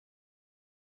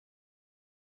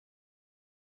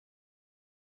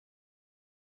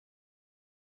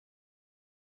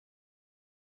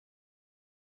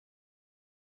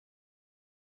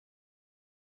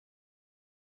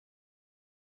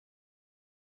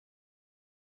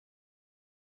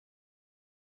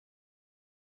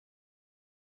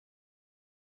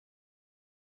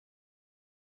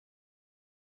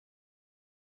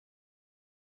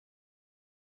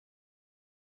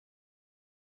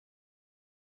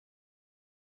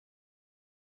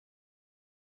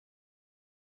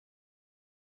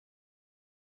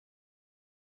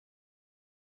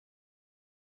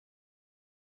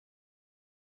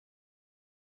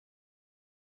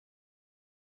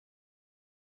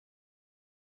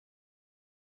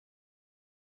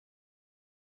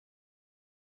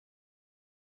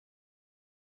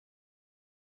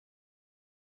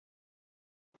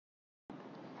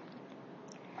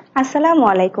আসসালামু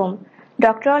আলাইকুম।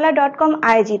 ডক্টরওয়ালা.কম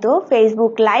আয়োজিত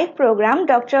ফেসবুক লাইভ প্রোগ্রাম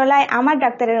ডক্টরওয়ালায় আমার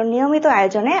ডাক্তারের নিয়মিত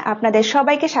আয়োজনে আপনাদের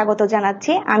সবাইকে স্বাগত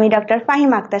জানাচ্ছি। আমি ডক্টর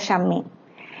ফাহিম আক্তার শাম্মী।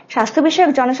 স্বাস্থ্য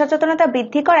বিষয়ক জনসচেতনতা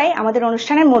বৃদ্ধি করাই আমাদের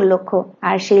অনুষ্ঠানের মূল লক্ষ্য,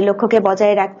 আর সেই লক্ষ্যকে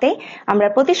বজায় রাখতে আমরা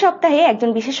প্রতি সপ্তাহে একজন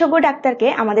বিশেষজ্ঞ ডাক্তারকে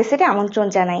আমাদের সেটে আমন্ত্রণ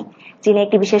জানাই, যিনি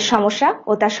একটি বিশেষ সমস্যা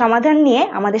ও তার সমাধান নিয়ে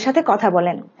আমাদের সাথে কথা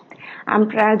বলেন।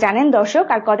 আপনারা জানেন দর্শক,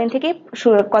 আর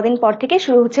কদিন পর থেকে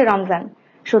শুরু হচ্ছে রমজান।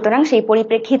 সুতরাং সেই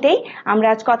পরিপ্রেক্ষিতেই আমরা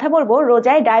আজ কথা বলবো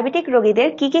রোজায় ডায়াবেটিক রোগীদের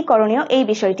কি কি করণীয় এই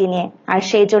বিষয়টি নিয়ে। আর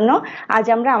সেই জন্য আজ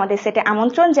আমরা আমাদের সেটে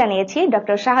আমন্ত্রণ জানিয়েছি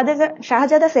ডক্টর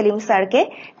শাহজাদা সেলিম স্যারকে,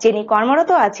 যিনি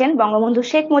কর্মরত আছেন বঙ্গবন্ধু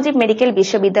শেখ মুজিব মেডিকেল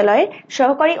বিশ্ববিদ্যালয়ের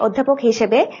সহকারী অধ্যাপক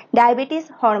হিসেবে ডায়াবেটিস,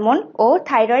 হরমোন ও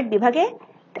থাইরয়েড বিভাগে।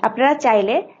 আপনারা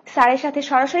চাইলে স্যারের সাথে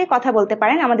সরাসরি কথা বলতে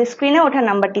পারেন আমাদের স্ক্রিনে ওঠা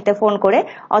নাম্বারটিতে ফোন করে,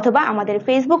 অথবা আমাদের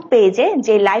ফেসবুক পেজে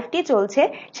যে লাইভটি চলছে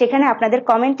সেখানে আপনাদের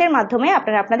কমেন্টের মাধ্যমে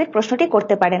আপনারা আপনাদের প্রশ্নটি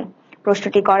করতে পারেন।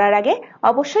 প্রশ্নটি করার আগে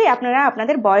অবশ্যই আপনারা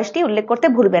আপনাদের বয়সটি উল্লেখ করতে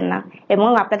ভুলবেন না, এবং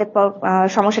আপনাদের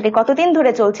সমস্যাটি কতদিন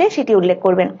ধরে চলছে সেটি উল্লেখ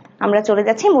করবেন। আমরা চলে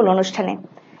যাচ্ছি মূল অনুষ্ঠানে।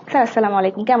 স্যার আসসালামু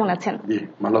আলাইকুম, কেমন আছেন?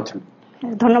 ভালো আছেন।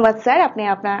 ধন্যবাদ স্যার, আপনি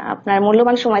আপনার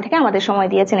মূল্যবান সময় থেকে আমাদের সময়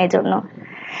দিয়েছেন এই জন্য।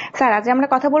 স্যার, আজ আমরা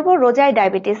কথা বলবো রোজায়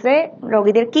ডায়াবেটিসে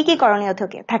রোগীদের কি কি করণীয়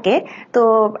থাকে। তো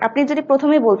আপনি যদি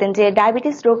প্রথমেই বলতেন যে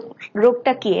ডায়াবেটিস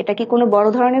রোগটা কি, এটা কি কোনো বড়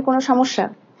ধরনের কোনো সমস্যা?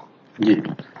 জি,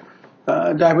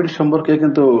 ডায়াবেটিস সম্পর্কে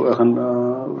কিন্তু এখন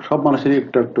সব মানুষেরই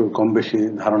একটু একটু কম বেশি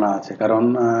ধারণা আছে, কারণ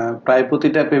প্রায়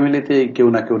প্রতিটা ফ্যামিলিতে কেউ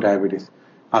না কেউ ডায়াবেটিস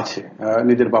আছে।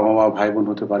 নিজের বাবা মা, ভাই বোন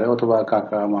হতে পারে, অথবা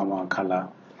কাকা, মামা, খালা,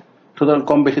 সুতরাং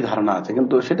কম বেশি ধারণা আছে।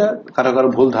 কিন্তু সেটা কারো কারো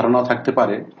ভুল ধারণাও থাকতে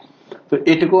পারে। তো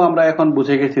এটুকু আমরা এখন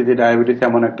বুঝে গেছি যে ডায়াবেটিস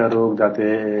এমন একটা রোগ যাতে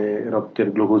রক্তের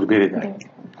গ্লুকোজ বেড়ে যায়।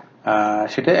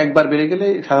 সেটা একবার বেড়ে গেলে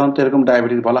সাধারণত এরকম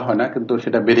ডায়াবেটিস বলা হয় না, কিন্তু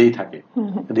সেটা বেড়েই থাকে,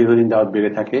 দীর্ঘদিন যাওয়াত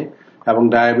বেড়ে থাকে। এবং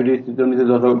ডায়াবেটিস জনিত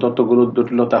যতগুলো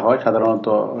জটিলতা হয় সাধারণত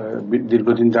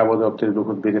দীর্ঘদিন যাবত রক্তের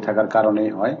গ্লুকোজ বেড়ে থাকার কারণেই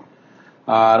হয়।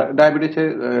 আর ডায়াবেটিসের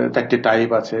 4টি টাইপ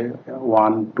আছে,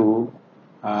 1, 2,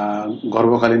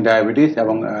 গর্ভকালীন ডায়াবেটিস,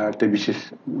 এবং একটা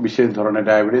বিশেষ ধরনের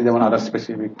ডায়াবেটিস, যেমন আদার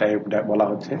স্পেসিফিক টাইপ বলা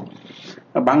হচ্ছে।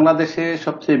 বাংলাদেশে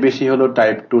সবচেয়ে বেশি হলো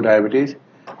টাইপ 2 ডায়াবেটিস,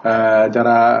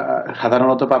 যারা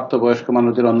সাধারণত প্রাপ্তবয়স্ক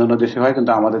মানুষদের অন্যান্য দেশে হয়,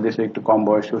 কিন্তু আমাদের দেশে একটু কম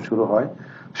বয়সেও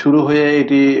শুরু হয়ে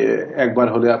এটি একবার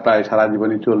হলে প্রায় সারা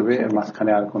জীবনই চলবে। এর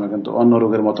মাঝখানে আর কোনো কিন্তু অন্য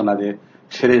রোগের মতো না যে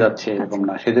সেরে যাচ্ছে, এরকম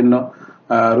না। সেজন্য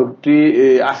রোগটি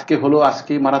আজকে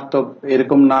মারাত্মক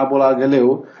এরকম না বলা গেলেও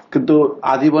কিন্তু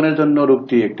আজীবনের জন্য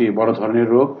রোগটি একটি বড় ধরনের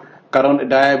রোগ। কারণ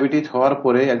ডায়াবেটিস হওয়ার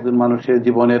পরে একজন মানুষের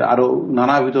জীবনের আরো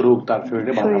নানাবিধ রোগ তার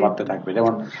শরীরে বাধা বাঁধতে থাকবে।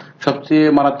 যেমন সবচেয়ে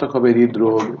মারাত্মক হবে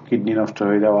হৃদরোগ, কিডনি নষ্ট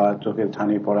হয়ে যাওয়া, চোখের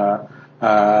ছানি পড়া,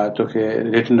 চোখে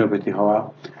রেটিনোপ্যাথি হওয়া।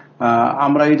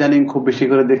 আমরা ইদানিং খুব বেশি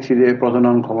করে দেখছি যে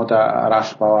প্রজনন ক্ষমতা হ্রাস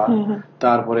পাওয়া,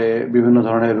 তারপরে বিভিন্ন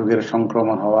ধরনের রোগের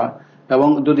সংক্রমণ হওয়া। এবং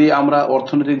যদি আমরা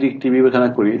অর্থনৈতিক দিকটি বিবেচনা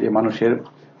করি, যে মানুষের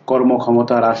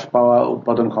কর্মক্ষমতা হ্রাস পাওয়া,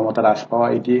 উৎপাদন ক্ষমতা হ্রাস পাওয়া,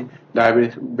 এটি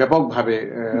ডায়াবেটিস ব্যাপকভাবে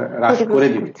হ্রাস করে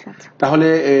দিবে। তাহলে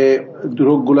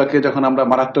রোগগুলোকে যখন আমরা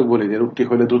মারাত্মক বলি, যে রোগটি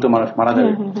হলে দ্রুত মানুষ মারা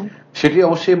যাবে, সেটি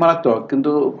অবশ্যই মারাত্মক,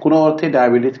 কিন্তু কোনো অর্থে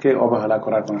ডায়াবেটিসকে অবহেলা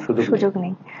করার কোনো সুযোগ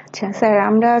নেই। আচ্ছা স্যার,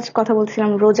 আমরা আজ কথা বলছিলাম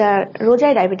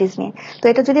রোজায় ডায়াবেটিস নিয়ে। তো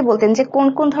এটা যদি বলতেন যে কোন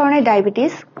কোন ধরনের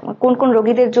ডায়াবেটিস কোন কোন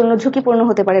রোগীদের জন্য ঝুঁকিপূর্ণ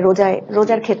হতে পারে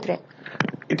রোজার ক্ষেত্রে?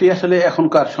 এটি আসলে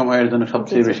এখনকার সময়ের জন্য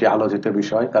সবচেয়ে বেশি আলোচিত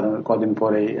বিষয়, কারণ কদিন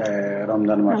পরেই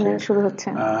রমজান মাসে শুরু হচ্ছে।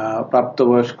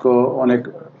 প্রাপ্তবয়স্ক অনেক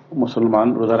মুসলমান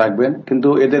রোজা রাখবেন, কিন্তু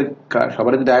এদের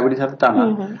সবারই ডায়াবেটিস আছে তা না,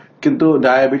 কিন্তু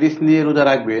ডায়াবেটিস নিয়ে রোজা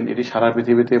রাখবেন এটি সারা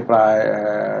পৃথিবীতে প্রায়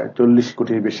 40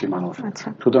 কোটির বেশি মানুষ।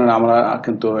 সুতরাং আমরা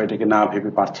কিন্তু এটাকে না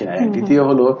ভেবে পারছি না। দ্বিতীয়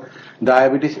হলো,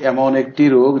 ডায়াবেটিস এমন একটি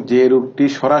রোগ যে রোগটি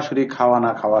সরাসরি খাওয়া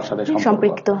না খাওয়ার সাথে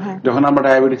সম্পৃক্ত। যখন আমরা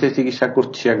ডায়াবেটিসের চিকিৎসা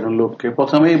করছি একজন লোককে,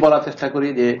 প্রথমেই বলার চেষ্টা করি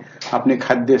যে আপনি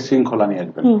খাদ্যের শৃঙ্খলা নিয়ে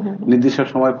আসবেন, নির্দিষ্ট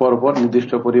সময় পর পর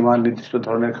নির্দিষ্ট পরিমাণ নির্দিষ্ট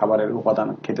ধরনের খাবারের উপাদান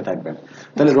খেতে থাকবেন।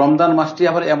 তাহলে রমজান মাসটি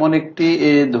আবার এমন একটি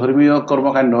ধর্মীয়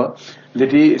কর্মকাণ্ড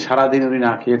যেটি সারাদিন উনি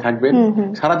না খেয়ে থাকবেন,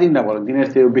 সারাদিন না বলেন দিনের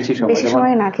চেয়ে বেশি সময়, যেমন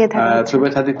সুবে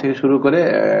সাদিক থেকে শুরু করে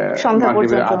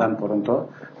মাগরিবের আযান পর্যন্ত,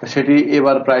 সেটি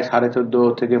এবার প্রায় 14.5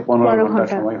 থেকে 15 ঘন্টা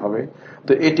সময় হবে।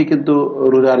 তো এটি কিন্তু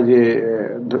রোজার যে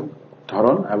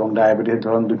ধরন এবং ডায়াবেটিসের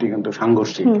ধরন দুটি কিন্তু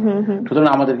সাংঘর্ষিক। সুতরাং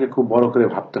আমাদেরকে খুব বড় করে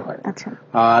ভাবতে হয়।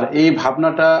 আর এই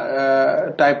ভাবনাটা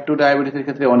টাইপ 2 ডায়াবেটিসের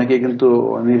ক্ষেত্রে অনেকেই কিন্তু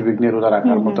নির্বিঘ্নে রোজা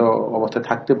রাখার মতো অবস্থায়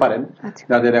থাকতে পারেন,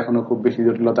 যাদের এখনো খুব বেশি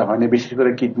জটিলতা হয়নি, বিশেষ করে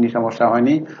কিডনি সমস্যা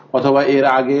হয়নি, অথবা এর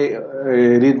আগে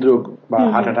হৃদরোগ বা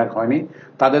হার্ট অ্যাটাক হয়নি,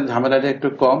 তাদের ঝামেলাটা একটু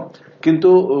কম। কিন্তু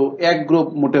এক গ্রুপ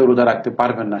মোটেও রোজা রাখতে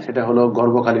পারবেন না, সেটা হলো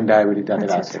গর্ভকালীন ডায়াবেটিস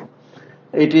যাদের আছে।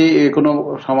 এটি কোনো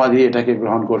সমাজই এটাকে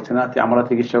গ্রহণ করছে না, আমরা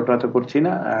চিকিৎসকরা তো করছি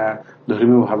না,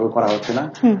 ধর্মীয় ভাবে করা হচ্ছে না।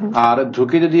 আর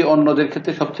ঝুঁকি যদি অন্যদের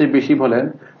ক্ষেত্রে সবচেয়ে বেশি বলেন,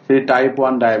 টাইপ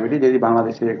 1 ডায়াবেটিস যেটি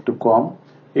বাংলাদেশে একটু কম,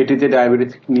 এটিতে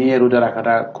ডায়াবেটিস নিয়ে রোজা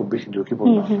রাখাটা খুব বেশি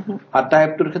ঝুঁকিপূর্ণ। আর টাইপ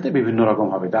 2 এর ক্ষেত্রে বিভিন্ন রকম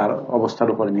হবে, তার অবস্থার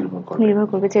উপরে নির্ভর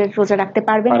করবে যে রোজা রাখতে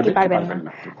পারবেন কি পারবেন না।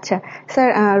 আচ্ছা স্যার,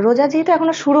 রোজা যেহেতু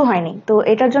এখনো শুরু হয়নি, তো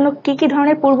এটার জন্য কি কি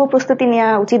ধরনের পূর্ব প্রস্তুতি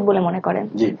নেওয়া উচিত বলে মনে করেন?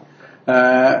 জি,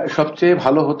 সবচেয়ে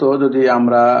ভালো হতো যদি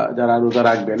আমরা যারা রোজা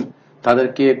রাখবেন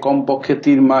তাদেরকে কমপক্ষে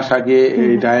 3 মাস আগে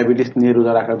এই ডায়াবেটিস নিয়ে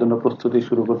রোজা রাখার জন্য প্রস্তুতি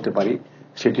শুরু করতে পারি।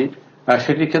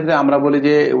 সেটির ক্ষেত্রে আমরা বলি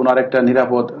যে ওনার একটা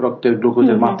নিরাপদ রক্তের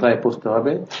গ্লুকোজের মাত্রায় পৌঁছতে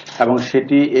হবে, এবং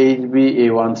সেটি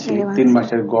HbA1c 3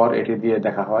 মাসের গড় এটি দিয়ে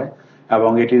দেখা হয়,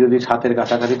 এবং এটি যদি 7-এর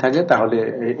কাছাকাছি থাকে তাহলে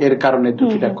এর কারণে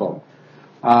ঝুঁকিটা কম।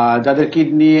 যাদের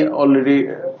কিডনি অলরেডি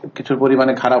কিছু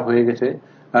পরিমাণে খারাপ হয়ে গেছে,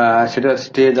 সেটা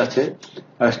স্টেজ আছে,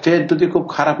 স্টেজ যদি খুব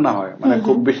খারাপ না হয়, মানে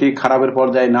খুব বেশি খারাপের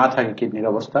পর্যায়ে না থাকে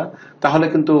কিডনির অবস্থা, তাহলে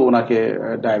কিন্তু ওনাকে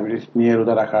ডায়াবেটিস নিয়ে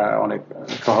রোজা রাখা অনেক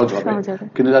সহজ হবে।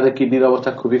 কিন্তু যাদের কিডনির অবস্থা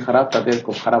খুবই খারাপ তাদের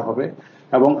খুব খারাপ হবে।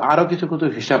 এবং আরো কিছু কিছু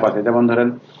হিসাব আছে, যেমন ধরেন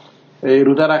এই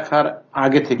রোজা রাখার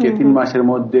আগে থেকে 3 মাসের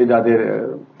মধ্যে যাদের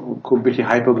খুব বেশি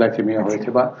হাইপোগ্লাইসেমিয়া হয়েছে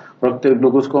বা রক্তের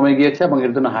গ্লুকোজ কমে গিয়েছে এবং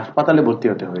এর জন্য হাসপাতালে ভর্তি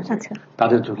হতে হয়েছে,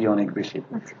 তাদের ঝুঁকি অনেক বেশি।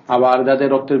 আবার যাদের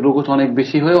রক্তের গ্লুকোজ অনেক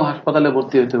বেশি হয়েও হাসপাতালে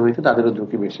ভর্তি হতে হয়েছে তাদেরও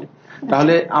ঝুঁকি বেশি।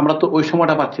 তাহলে আমরা তো ওই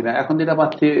সময়টা পাচ্ছি না, এখন যেটা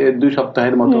পাচ্ছি 2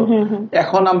 সপ্তাহের মতো।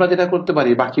 এখন আমরা যেটা করতে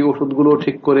পারি, বাকি ওষুধগুলো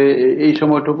ঠিক করে এই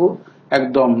সময়টুকু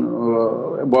একদম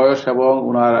বয়স এবং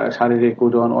ওনার শারীরিক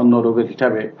ওজন অন্য রোগের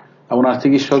হিসাবে ওনার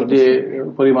চিকিৎসক যে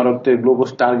পরিমাণ রক্তের গ্লুকোজ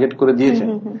টার্গেট করে দিয়েছেন,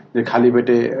 যে খালি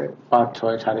পেটে 5,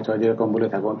 6, 6.5 যেরকম বলে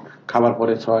থাকুন, খাবার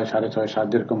পরে 6, 6.5, 7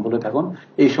 যেরকম বলে থাকুন,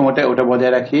 এই সময়টা ওটা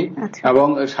বজায় রাখি এবং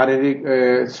শারীরিক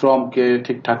শ্রমকে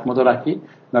ঠিকঠাক মতো রাখি,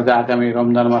 যাতে আগামী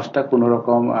রমজান মাসটা কোন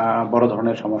রকম বড়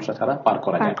ধরনের সমস্যা ছাড়া পার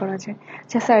করা যায়।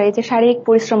 আচ্ছা স্যার, এই যে শারীরিক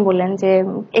পরিশ্রম বললেন, যে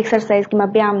এক্সারসাইজ কিংবা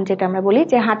ব্যায়াম যেটা আমরা বলি,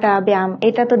 যে হাঁটা ব্যায়াম,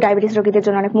 এটা তো ডায়াবেটিস রোগীদের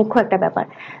জন্য অনেক মুখ্য একটা ব্যাপার।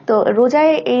 তো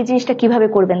রোজায় এই জিনিসটা কিভাবে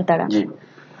করবেন তারা?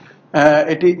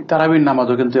 এটি তারাবির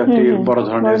নামাজও কিন্তু একটি বড়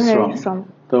ধরনের শ্রম।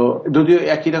 তো যদিও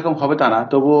একই রকম হবে তা না,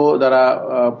 তবুও যারা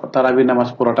তারাবির নামাজ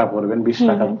পুরোটা পড়বেন, 20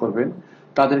 রাকাত করবেন,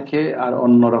 তাদেরকে আর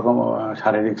অন্যরকম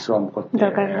শারীরিক শ্রম করতে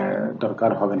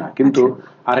দরকার হবে না। কিন্তু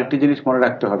আরেকটি জিনিস মনে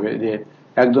রাখতে হবে যে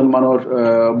একজন মানুষ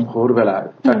ভোরবেলা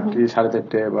 4টে,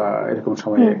 4:30 বা এরকম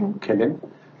সময়ে খেলেন,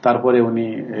 তারপরে উনি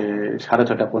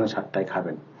 6:30, 6:45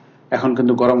 খাবেন। এখন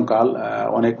কিন্তু গরমকাল,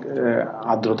 অনেক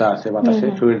আর্দ্রতা আছে বাতাসে,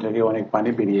 শরীর থেকে অনেক পানি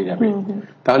বেরিয়ে যাবে।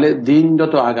 তাহলে দিন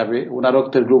যত আগাবে ওনার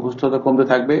রক্তের গ্লুকোজ তত কমতে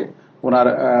থাকবে, ওনার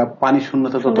পানি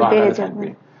শূন্যতা তত আগাতে থাকবে।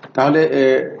 তাহলে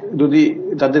যদি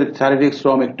যাদের শারীরিক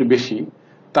শ্রম একটু বেশি,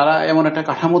 তারা এমন একটা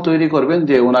কাঠামো তৈরি করবেন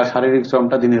যে ওনার শারীরিক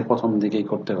শ্রমটা দিনের প্রথম দিকেই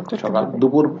করতে হচ্ছে, সকাল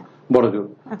দুপুর বড় জোর।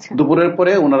 দুপুরের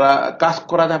পরে ওনারা কাজ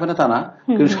করা যাবে না তা না,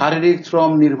 কিন্তু শারীরিক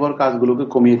শ্রম নির্ভর কাজগুলোকে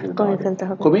কমিয়ে ফেলতে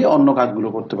হবে, কমিয়ে অন্য কাজগুলো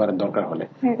করতে পারেন দরকার হলে।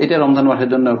 এটা রমজান মাসের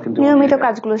জন্য কিন্তু নিয়মিত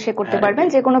কাজগুলো সে করতে পারবেন,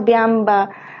 যে কোনো ব্যায়াম বা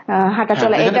হাঁটা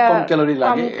চলা, এটা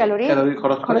কম ক্যালোরি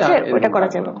খরচ করে ওটা করা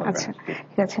যাবে। আচ্ছা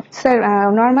ঠিক আছে sir,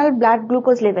 normal blood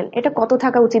glucose level এটা কত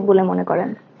থাকা উচিত বলে মনে করেন?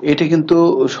 এটা কিন্তু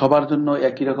সবার জন্য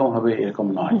একই রকম হবে এরকম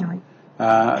নয়।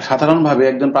 সাধারণভাবে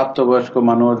একজন প্রাপ্তবয়স্ক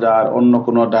মানুষ যার অন্য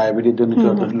কোনো ডায়াবেটিস জনিত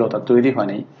জটিলতা তৈরি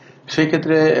হয়নি, সেই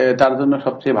ক্ষেত্রে তার জন্য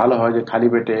সবচেয়ে ভালো হয় যে খালি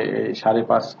পেটে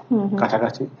 5.5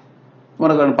 কাছাকাছি,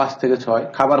 মনে করেন 5 থেকে 6,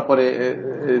 খাবার পরে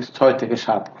 6 থেকে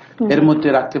 7 এর মধ্যে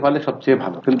রাখতে পারলে সবচেয়ে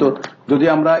ভালো। কিন্তু যদি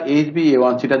আমরা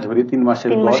HbA1c ধরি 3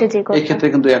 মাসের পর, এই ক্ষেত্রে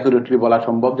কিন্তু অ্যাকুরেটলি বলা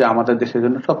সম্ভব যে আমাদের দেশের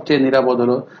জন্য সবচেয়ে নিরাপদ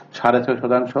হলো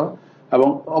 6.5% এবং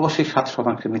অবশ্যই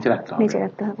 7% নিচে রাখতে হবে।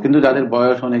 কিন্তু যাদের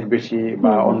বয়স অনেক বেশি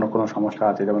বা অন্য কোনো সমস্যা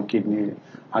আছে, যেমন কিডনি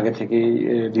আগে থেকেই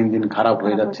দিন দিন খারাপ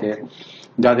হয়ে যাচ্ছে,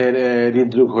 যাদের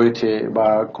হৃদরোগ হয়েছে বা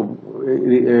খুব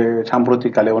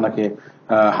সাম্প্রতিককালে ওনাকে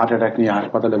হার্ট অ্যাটাক নিয়ে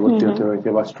হাসপাতালে ভর্তি হতে হয়েছে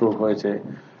বা স্ট্রোক হয়েছে,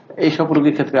 এইসব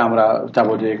রোগীর ক্ষেত্রে আমরা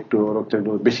চাবো যে একটু রক্তের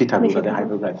গ্লুকোজ বেশি থাকবে, যাতে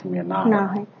হাইপোগ্লাইসেমিয়া না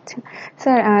হয়।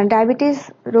 স্যার, ডায়াবেটিস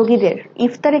রোগীদের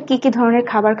ইফতারে কি কি ধরনের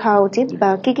খাবার খাওয়া উচিত বা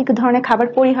কি কি ধরনের খাবার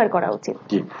পরিহার করা উচিত?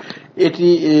 এটি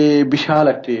বিশাল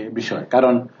একটি বিষয়,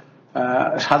 কারণ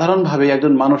সাধারণভাবে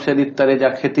একজন মানুষের ইফতারে যা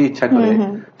খেতে ইচ্ছা করে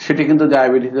সেটি কিন্তু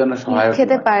ডায়াবেটিসের জন্য সহায়ক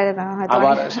খেতে পারে না।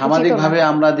 আবার সামাজিকভাবে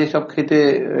আমরা যেসব খেতে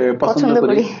পছন্দ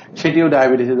করি সেটিও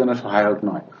ডায়াবেটিসের জন্য সহায়ক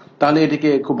নয়। তাহলে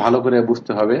এটিকে খুব ভালো করে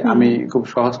বুঝতে হবে। আমি খুব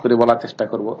সহজ করে বলার চেষ্টা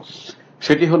করব।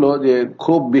 সেটি হলো যে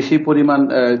খুব বেশি পরিমাণ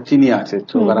চিনি আছে,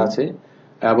 সুগার আছে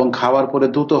এবং খাওয়ার পরে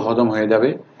দ্রুত হজম হয়ে যাবে,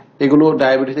 এগুলো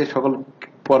ডায়াবেটিসের সকল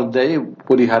পর্যায়ে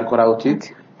পরিহার করা উচিত।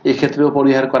 এক্ষেত্রেও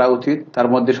পরিহার করা উচিত। তার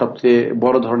মধ্যে সবচেয়ে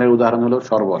বড় ধরনের উদাহরণ হলো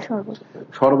শরবত।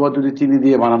 শরবত যদি চিনি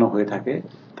দিয়ে বানানো হয়ে থাকে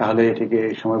তাহলে এটিকে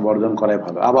এই সময় বর্জন করাই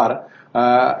ভালো। আবার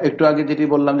একটু আগে যেটি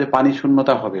বললাম যে পানি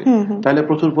শূন্যতা হবে, তাহলে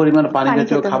প্রচুর পরিমাণ পানি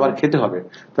জাতীয় খাবার খেতে হবে।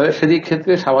 তাহলে সেই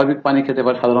ক্ষেত্রে স্বাভাবিক পানি খেতে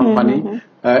পারে, সাধারণ পানি।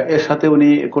 এর সাথে উনি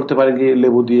করতে পারেন কি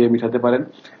লেবু দিয়ে মিশাতে পারেন।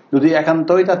 যদি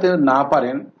একান্তই তাতে না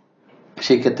পারেন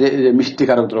সেই ক্ষেত্রে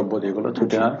মিষ্টিকারক দ্রব্য যেগুলো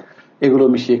সুটেনার এগুলো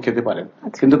মিশিয়ে খেতে পারেন,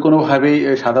 কিন্তু কোনোভাবেই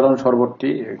সাধারণ শরবতটি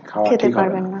খাওয়া ঠিক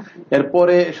হবে না।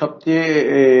 এরপরে সবচেয়ে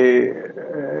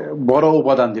বড়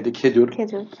উপাদান যেটি খেজুর,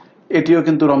 এটিও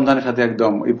কিন্তু রমজানের সাথে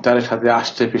একদম ইফতারের সাথে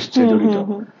আসছে পিছছে জড়িত।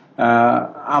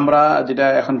 আমরা যেটা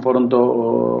এখন পর্যন্ত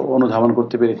অনুধাবন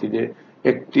করতে পেরেছি যে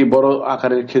একটি বড়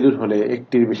আকারের খেজুর হলে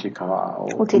একটির বেশি খাওয়া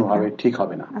কোনোভাবে ঠিক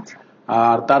হবে না।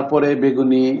 আর তারপরে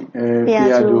বেগুনি,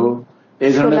 পেঁয়াজু,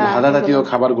 এই ধরনের ভাজা জাতীয়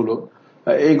খাবারগুলো,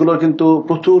 এইগুলোর কিন্তু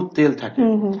প্রচুর তেল থাকে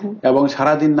এবং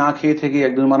সারাদিন না খেয়ে থেকে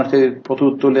একজন মানুষের প্রচুর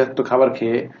তৈলাক্ত খাবার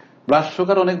খেয়ে ব্লাড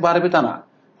সুগার অনেক বাড়বে তা না,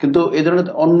 কিন্তু এই ধরনের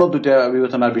অন্য দুটা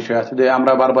বিবেচনার বিষয় আছে। যে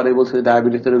আমরা বারবারই বলছি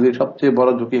ডায়াবেটিস রোগীর সবচেয়ে বড়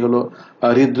ঝুঁকি হলো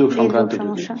হৃদরোগ সংক্রান্ত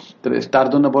ঝুঁকি, তার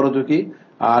জন্য বড় ঝুঁকি।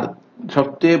 আর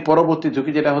সবচেয়ে পরবর্তী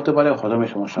ঝুঁকি যেটা হতে পারে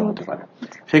হজমের সমস্যা হতে পারে।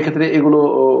 সেই ক্ষেত্রে এগুলো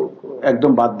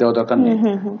একদম বাদ দেওয়া দরকার নেই,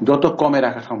 যত কমে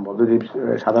রাখা সম্ভব। যদি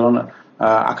সাধারণ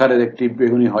আকারের একটি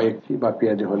বেগুনি হয় একটি, বা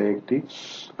পেঁয়াজি হলে একটি।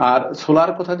 আর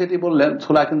ছোলার কথা যেটি বললেন,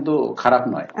 ছোলা কিন্তু খারাপ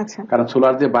নয়, কারণ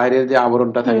ছোলার যে বাইরের যে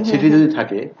আবরণটা থাকে সেটি যদি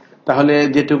থাকে তাহলে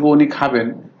যেটুকু উনি খাবেন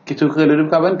কিছু ক্যালোরি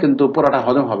পাবেন, কিন্তু পুরোটা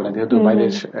হজম হবে না, যেহেতু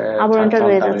বাইরের আবরণটা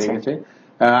রয়ে গেছে।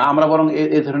 আমরা বরং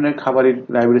এই ধরনের খাবারই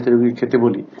ডায়াবেটিস রোগী খেতে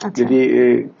বলি, যদি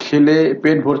খেলে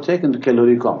পেট ভরছে কিন্তু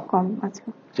ক্যালোরি কম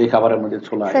সেই খাবারের মধ্যে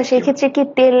ছোলা। সেই ক্ষেত্রে কি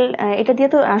তেল, এটা দিয়ে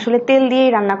তো আসলে তেল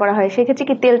দিয়েই রান্না করা হয়, সেই ক্ষেত্রে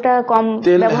কি তেলটা কম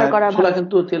ব্যবহার করা ভালো? ছোলা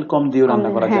কিন্তু তেল কম দিয়ে রান্না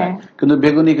করা যায়, কিন্তু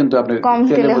বেগুনি কিন্তু আপনি কম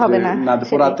তেলে হবে না,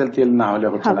 পুরা তেল না হলে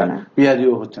হচ্ছে না,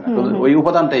 পেঁয়াজিও হচ্ছে না, ওই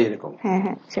উপাদানটাই এরকম।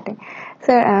 হ্যাঁ সেটাই।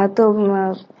 স্যার, তো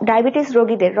ডায়াবেটিস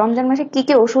রোগীদের রমজান মাসে কি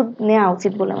কি ওষুধ নেওয়া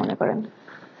উচিত বলে মনে করেন?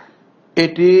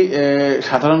 এটি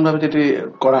সাধারণভাবে যেটি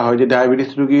করা হয় যে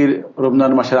ডায়াবেটিস রোগীর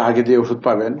রমজান মাসের আগে যে ওষুধ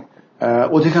পাবেন,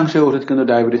 অধিকাংশ ওষুধ কিন্তু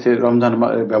ডায়াবেটিসের রমজান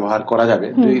ব্যবহার করা যাবে,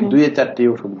 2-4টি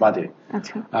ওষুধ বাদে।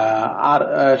 আর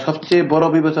সবচেয়ে বড়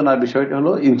বিবেচনার বিষয়টা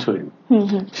হলো ইনসুলিন,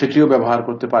 সেটিও ব্যবহার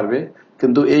করতে পারবে।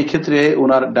 কিন্তু এই ক্ষেত্রে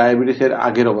ওনার ডায়াবেটিসের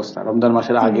আগের অবস্থা, রমজান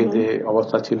মাসের আগে যে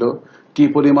অবস্থা ছিল, কি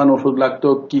পরিমাণ ওষুধ লাগতো,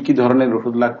 কি ধরনের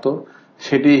ওষুধ লাগতো,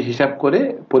 সেটি হিসাব করে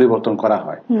পরিবর্তন করা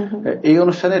হয়। এই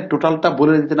অনুষ্ঠানে টোটালটা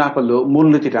বলে দিতে না পারলেও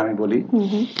মূলনীতিটা আমি বলি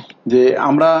যে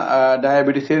আমরা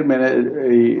ডায়াবেটিসের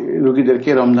এই রোগীদেরকে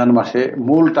রমজান মাসে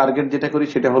মূল টার্গেট যেটা করি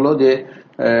সেটা হলো যে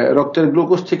রক্তের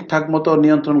গ্লুকোজ ঠিকঠাক মতো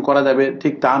নিয়ন্ত্রণ করা যাবে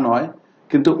ঠিক তা নয়,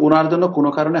 কিন্তু ওনার জন্য কোনো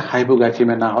কারণে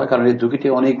হাইপোগ্লাইসেমিয়া না হয়, কারণ এই ঝুঁকিটি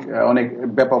অনেক অনেক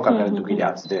ব্যাপক আকারের ঝুঁকি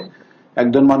আছে।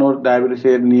 একজন মানুষ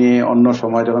ডায়াবেটিসের নিয়ে অন্য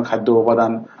সময় যখন খাদ্য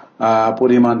উপাদান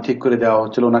পরিমাণ ঠিক করে দেওয়া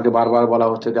হচ্ছিল, ওনাকে বারবার বলা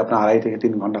হচ্ছে যে আপনার 2.5 থেকে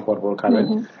 3 ঘন্টা পর পর খাবেন,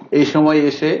 এই সময়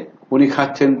এসে উনি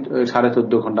খাচ্ছেন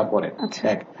 14.5 ঘন্টা পরে।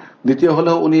 এক, দ্বিতীয়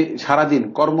হলো উনি সারাদিন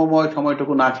কর্মময়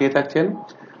সময়টুকু না খেয়ে থাকছেন,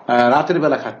 রাতের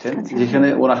বেলা খাচ্ছেন, যেখানে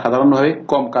ওনার সাধারণভাবে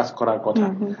কম কাজ করার কথা।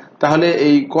 তাহলে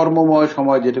এই কর্মময়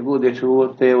সময়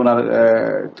যেটুকুতে ওনার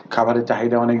খাবারের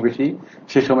চাহিদা অনেক বেশি,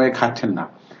 সে সময় খাচ্ছেন না।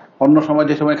 অন্য সময়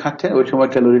যে সময় খাচ্ছেন ওই সময়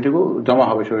ক্যালোরিটুকু জমা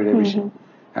হবে শরীরে বেশি।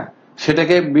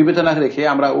 সেটাকে বিবেচনা রেখে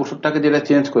আমরা ওষুধটাকে যেটা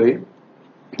চেঞ্জ করি,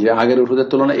 যে আগের ওষুধের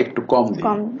তুলনায় একটু কম দিই,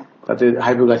 তাতে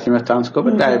হাইপোগ্লাইসেমিয়ার চান্স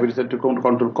কমবে, ডায়াবেটিস একটু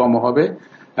কন্ট্রোল কম হবে।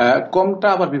 কমটা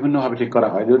আবার বিভিন্ন ভাবে ঠিক করা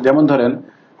হয়। যেমন ধরেন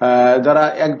যারা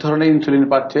এক ধরনের ইনসুলিন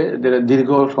পাচ্ছে, যেটা দীর্ঘ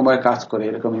সময় কাজ করে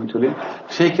এরকম ইনসুলিন,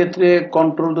 সেই ক্ষেত্রে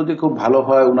কন্ট্রোল যদি খুব ভালো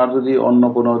হয়, ওনার যদি অন্য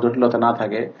কোনো জটিলতা না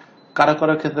থাকে, কারো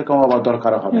কারো ক্ষেত্রে কমাবার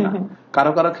দরকার হবে না।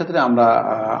 কারো কারো ক্ষেত্রে আমরা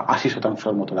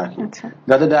 80% মতো রাখি।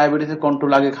 যাদের ডায়াবেটিসের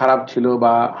কন্ট্রোল আগে খারাপ ছিল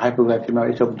বা হাইপোগ্লাইসেমিয়া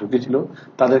এইসব ঝুঁকি ছিল,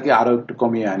 তাদেরকে আরো একটু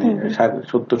কমিয়ে আনে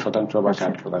 70% বা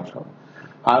 60%।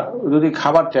 আর যদি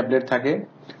খাবার ট্যাবলেট থাকে,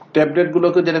 ট্যাবলেট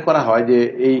গুলোকে যেটা করা হয় যে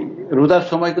এই রোজার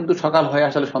সময় কিন্তু সকাল হয়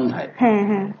আসলে সন্ধ্যায়,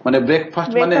 মানে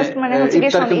ব্রেকফাস্ট মানে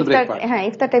ইফতার, কিন্তু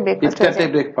ইফতারটাই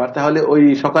ব্রেকফাস্ট। তাহলে ওই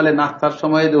সকালে নাস্তার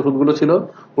সময় যে ওষুধগুলো ছিল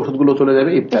ওষুধগুলো চলে যাবে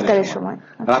ইফতারের সময়,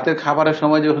 রাতের খাবারের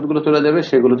সময় যে ওষুধগুলো চলে যাবে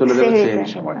সেগুলো চলে যাবে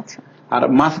সেহরির সময়। আর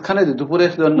মাঝখানে যে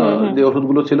দুপুরের জন্য যে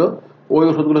ওষুধগুলো ছিল ওই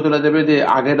ওষুধগুলো চলে যাবে যে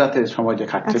আগের রাতের সময় যে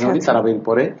খাচ্ছেন তারাবির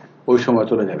পরে, ওই সময়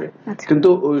চলে যাবে। কিন্তু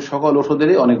ওই সকল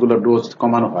ওষুধেরই অনেকগুলো ডোজ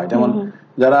কমানো হয়। যেমন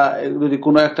যারা যদি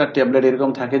কোনো একটা ট্যাবলেট এরকম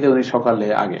থাকে যে উনি সকালে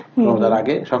আগে, রোজার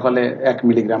আগে সকালে 1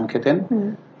 মিলিগ্রাম খেতেন,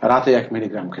 রাতে 1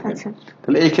 মিলিগ্রাম খেতেন,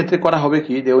 তাহলে এই ক্ষেত্রে করা হবে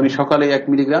কি যে উনি সকালে 1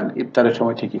 মিলিগ্রাম, ইফতারের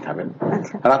সময় ঠিকই খাবেন,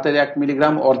 রাতের 1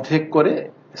 মিলিগ্রাম অর্ধেক করে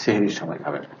সেহরির সময়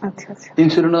খাবেন।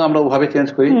 ইনসুলিনও আমরা ওভাবে চেঞ্জ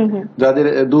করি। যাদের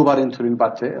 2বার ইনসুলিন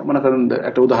পাচ্ছে, মনে করেন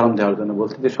একটা উদাহরণ দেওয়ার জন্য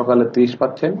বলছি, যে সকালে 30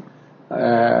 পাচ্ছেন,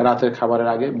 রাতের খাবারের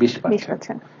আগে 20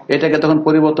 পাচ্ছেন, এটাকে তখন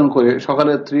পরিবর্তন করে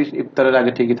সকালে 30, ইফতারের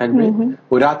আগে ঠিকই থাকবে,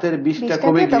 ওই রাতের 20টা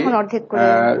কমে গিয়ে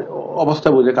অবস্থা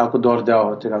বুঝে কাউকে 10 দেওয়া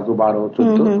হচ্ছে, কাউকে 12,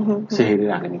 14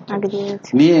 সেহরির আগে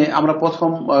নিয়ে আমরা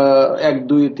প্রথম 1,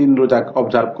 2, 3 রোজা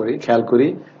অবজার্ভ করি, খেয়াল করি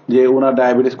যে ওনার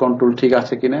ডায়াবেটিস কন্ট্রোল ঠিক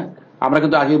আছে কিনা। আমরা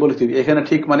কিন্তু আগেই বলেছি এখানে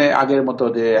ঠিক মানে আগের মতো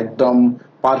যে একদম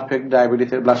পারফেক্ট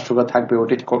ডায়াবেটিসের ব্লাড সুগার থাকবে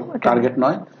ওটি টার্গেট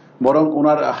নয়। বরং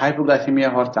ওনার হাইপোগ্লাইসেমিয়া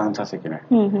হওয়ার চান্স আছে কিনা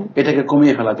এটাকে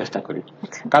কমিয়ে ফেলার চেষ্টা করি।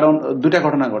 কারণ দুটা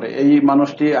ঘটনা ঘটে, এই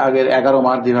মানুষটি আগের 11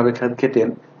 মাস যেভাবে খেতেন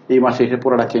এই মাসে এসে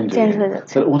পুরোটা চেঞ্জ হয়ে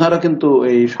যাচ্ছে, ওনারও কিন্তু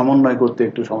এই সমন্বয় করতে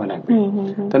একটু সময় লাগবে।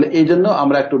 তাহলে এই জন্য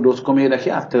আমরা একটু ডোজ কমিয়ে রাখি,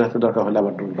 আস্তে আস্তে দরকার হলে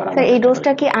আবার ডোজ বাড়াবো। এই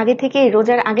ডোজটা কি আগে থেকে,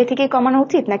 রোজার আগে থেকে কমানো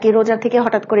উচিত নাকি রোজার থেকে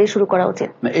হঠাৎ করে শুরু করা উচিত?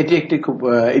 এটি একটি খুব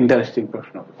ইন্টারেস্টিং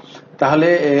প্রশ্ন। তাহলে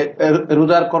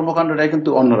রোজার কর্মকাণ্ডটাই কিন্তু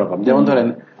অন্যরকম। যেমন ধরেন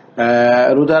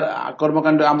রোজার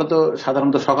কর্মকাণ্ড আমরা তো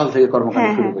সাধারণত সকাল থেকে কর্মকাণ্ড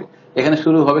শুরু করি, এখানে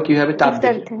শুরু হবে কিভাবে?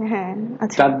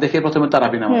 চাঁদ দেখে প্রথমে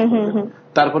তারাবি নামাজ পড়বেন,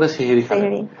 তারপরে সেহরি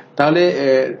খাবেন। তাহলে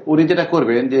উনি যেটা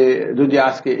করবেন যে যদি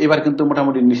আজকে এবার কিন্তু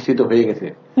মোটামুটি নিশ্চিত হয়ে গেছে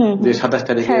যে 27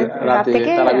 তারিখে রাতে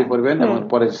তারাবি পড়বেন এবং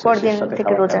পরের সাথে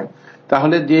খাবার খাবেন,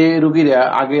 তাহলে যে রুগীরা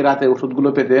আগে রাতে ওষুধগুলো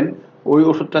পেতেন ওই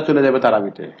ওষুধটা চলে যাবে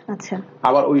তারাবিতে,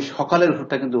 আবার ওই সকালের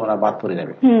ওষুধটা কিন্তু ওনার বাদ পড়ে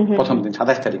যাবে প্রথম দিন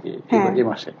 27 তারিখে এই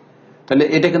মাসে। তাহলে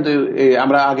এটা কিন্তু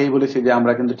আমরা আগেই বলেছি যে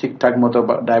আমরা কিন্তু ঠিকঠাক মতো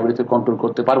ডায়াবেটিস কন্ট্রোল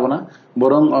করতে পারবো না,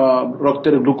 বরং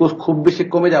রক্তের গ্লুকোজ খুব বেশি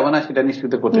কমে যাবে না সেটা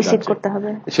নিশ্চিত করতে হবে।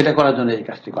 সেটা করার জন্য এই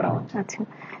কাজটি করা হচ্ছে। আচ্ছা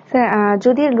স্যার,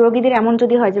 যদি রোগীদের এমন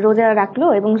যদি হয় যে রোজা রাখলো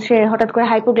এবং সে হঠাৎ করে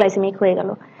হাইপোগ্লাইসেমিক হয়ে গেল,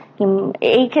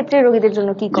 এই ক্ষেত্রে রোগীদের জন্য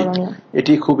কি করণীয়?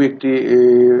 এটি খুব একটি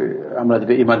আমরা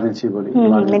যেটা ইমার্জেন্সি বলি,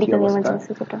 মেডিকেল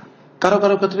ইমার্জেন্সি। কারো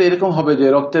কারো ক্ষেত্রে এরকম হবে যে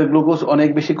রক্তের গ্লুকোজ অনেক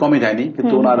বেশি কমে যায়নি,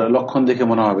 কিন্তু ওনার লক্ষণ দেখে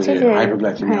মনে হবে যে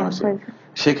হাইপোগ্লাইসেমিয়া আছে।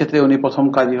 সেক্ষেত্রে উনি প্রথম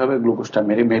কাজই হবে গ্লুকোজটা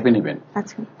মেপে নেবেন।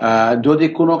 যদি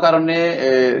কোনো কারণে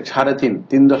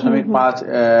 3.5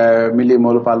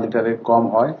 মিলিমোল পার লিটারে কম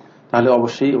হয় তাহলে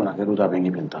অবশ্যই ওনাকে রোজা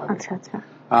ভেঙে ফেলতে হবে।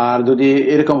 আর যদি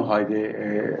এরকম হয় যে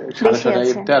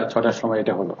 6:30 আর 6টার সময়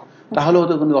এটা হলো, তাহলে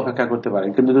ওদের কিন্তু অপেক্ষা করতে পারেন।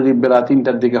 কিন্তু যদি বেলা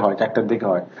 3টার দিকে হয়, 4টার দিকে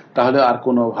হয়, তাহলে আর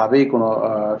কোনোভাবেই কোনো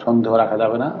সন্দেহ রাখা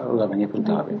যাবে না, রোজা ভেঙে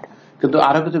ফেলতে হবে। কিন্তু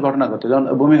আরো কিছু ঘটনা ঘটছে, যেমন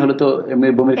বমি হলে তো এমনি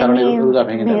বমির কারণে রোজা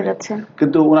ভেঙে যাচ্ছে,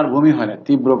 কিন্তু ওনার বমি হয় না,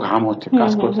 তীব্র ঘাম হচ্ছে,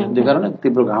 কাজ করছে, যে কারণে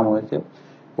তীব্র ঘাম হয়েছে,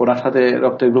 ওনার সাথে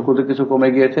রক্তের গ্লুকোজ কিছু কমে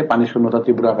গিয়েছে, পানি শূন্যতা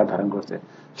তীব্র আকার ধারণ করছে,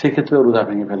 সেক্ষেত্রে রোজা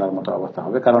ভেঙে ফেলার মতো অবস্থা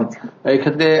হবে। কারণ এই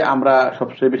ক্ষেত্রে আমরা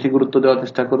সবচেয়ে বেশি গুরুত্ব দেওয়ার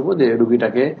চেষ্টা করব যে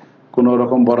রোগীটাকে কোন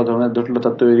রকম বড় ধরনের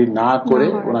জটিলতা তৈরি না করে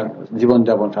ওনার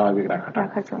জীবনযাপন স্বাভাবিক রাখাটা,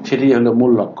 সেটি হলো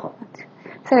মূল লক্ষ্য।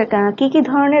 স্যার, কি কি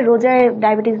ধরনের রোজায়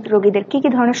ডায়াবেটিস রোগীদের কি কি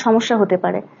ধরনের সমস্যা হতে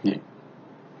পারে?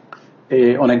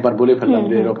 অনেকবার বলে ফেললাম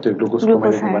যে রক্তের গ্লুকোজ কমে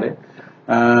যেতে পারে।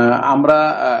 আমরা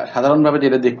সাধারণভাবে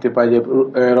যেটা দেখতে পাই যে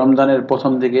রমজানের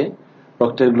প্রথম দিকে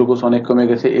রক্তের গ্লুকোজ অনেক কমে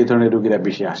গেছে, এই ধরনের রোগীরা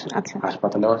বেশি আসে,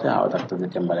 হাসপাতালে আসে, ডাক্তারদের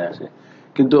চেম্বারে আসে।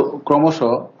 কিন্তু ক্রমশ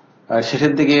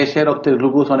শেষের দিকে এসে রক্তের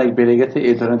গ্লুকোজ অনেক বেড়ে গেছে,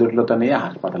 এই ধরনের জটিলতা নিয়ে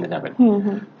হাসপাতালে যাবেন।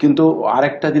 কিন্তু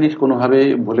আরেকটা জিনিস কোনোভাবে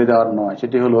ভুলে দেওয়ার নয়,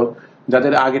 সেটি হলো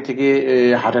যাদের আগে থেকে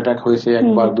হার্ট অ্যাটাক হয়েছে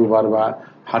একবার দুবার বা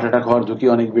হার্ট অ্যাটাক হওয়ার ঝুঁকি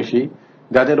অনেক বেশি,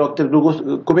 যাদের রক্তের গ্লুকোজ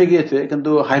কমে গিয়েছে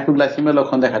কিন্তু হাইপোগ্লাইসেমিয়া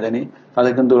লক্ষণ দেখা যায়নি,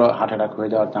 তাদের কিন্তু হার্ট অ্যাটাক হয়ে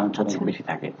যাওয়ার চান্স অনেক বেশি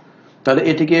থাকে। তাহলে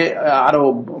এটিকে আরো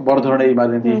বড় ধরনের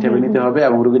ইমার্জেন্সি হিসেবে নিতে হবে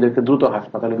এবং রোগীদেরকে দ্রুত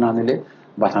হাসপাতালে না নিলে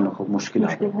বাঁচানো খুব মুশকিল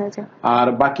হবে। আর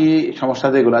বাকি সমস্যা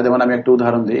যেগুলো, যেমন আমি একটা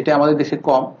উদাহরণ দিই, এটা আমাদের দেশে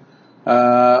কম,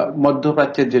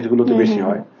 মধ্যপ্রাচ্যের দেশগুলোতে বেশি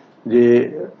হয়, যে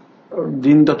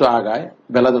দিন যত আগায়,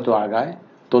 বেলা যত আগায়,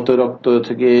 তত রক্ত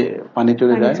থেকে পানি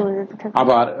চলে যায়।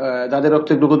 আবার যাদের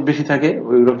রক্তের গ্লুকোজ বেশি থাকে,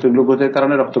 ওই রক্তের গ্লুকোজের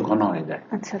কারণে রক্ত ঘন হয়ে যায়,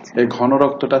 এই ঘন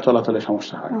রক্তটা চলাচলে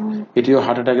সমস্যা হয়। এটিও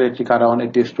হার্ট অ্যাটাকের একটি কারণ,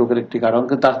 এটি স্ট্রোকের একটি কারণ।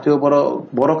 কিন্তু তার চেয়েও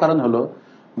বড় কারণ হলো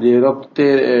যে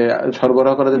রক্তের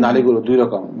সরবরাহ করা যে নালীগুলো দুই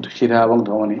রকম, শিরা এবং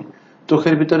ধমনী,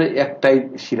 চোখের ভিতরে একটাই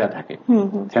শিরা থাকে,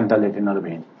 সেন্ট্রাল রেটিনাল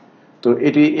ভেইন। তো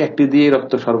এটি একটি দিয়ে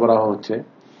রক্ত সরবরাহ হচ্ছে,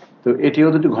 তো এটিও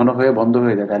যদি ঘন হয়ে বন্ধ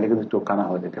হয়ে যায় তাহলে কিন্তু চোখ কানা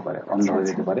হয়ে যেতে পারে, অন্ধ হয়ে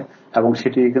যেতে পারে, এবং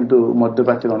সেটি কিন্তু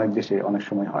মধ্যপ্রাচ্যের অনেক দেশে অনেক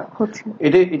সময় হয়।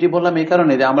 এটি বললাম এই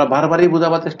কারণে যে আমরা বারবারই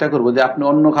বোঝাবার চেষ্টা করবো যে আপনি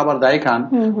অন্য খাবার যাই খান,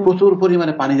 প্রচুর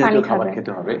পরিমাণে পানি জাতীয় খাবার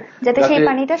খেতে হবে, যাতে সেই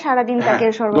পানিটা সারাদিন তাকে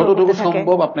যতটুকু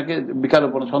সম্ভব আপনাকে বিকাল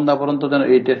সন্ধ্যা পর্যন্ত যেন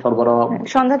এইটা সরবরাহ,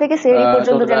 সন্ধ্যা থেকে সেহরি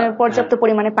পর্যন্ত যেন পর্যাপ্ত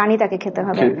পরিমাণে পানি তাকে খেতে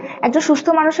হবে। একজন সুস্থ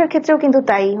মানুষের ক্ষেত্রেও কিন্তু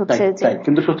তাই হচ্ছে,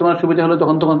 কিন্তু সুস্থ মানুষের সুবিধা হলো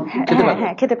তখন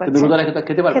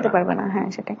খেতে পারবে না। হ্যাঁ,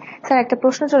 সেটাই। স্যার, একটা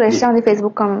প্রশ্ন চলে এসেছে আমাদের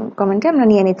ফেসবুক কমেন্টে, আমরা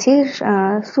নিয়ে নিচ্ছি।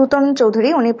 সুতন চৌধুরী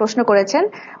উনি প্রশ্ন করেছেন,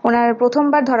 ওনার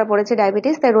প্রথমবার ধরা পড়েছে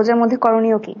ডায়াবেটিস, তাই রোজার মধ্যে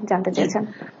করণীয় কি জানতে চেয়েছেন।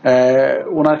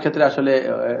 ওনার ক্ষেত্রে আসলে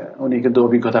উনি কিন্তু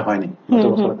অভিজ্ঞতা হয়নি, গত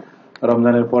বছর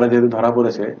রমজানের পরে যেহেতু ধরা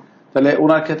পড়েছে, তাহলে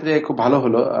ওনার ক্ষেত্রে খুব ভালো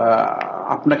হলো।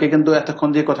 আপনাকে কিন্তু এতক্ষণ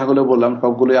যে কথাগুলো বললাম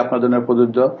সবগুলোই আপনার জন্য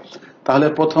প্রযোজ্য। তাহলে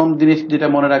প্রথম জিনিস যেটা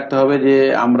মনে রাখতে হবে যে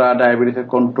আমরা ডায়াবেটিসের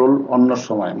কন্ট্রোল অন্য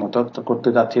সময় মতো করতে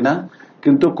যাচ্ছি না,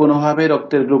 কিন্তু কোনোভাবে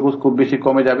রক্তের গ্লুকোজ খুব বেশি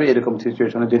কমে যাবে এরকম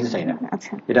সিচুয়েশনে যেতে চাই না,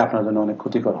 এটা আপনার জন্য অনেক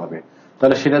ক্ষতিকর হবে।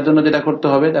 তাহলে সেটার জন্য যেটা করতে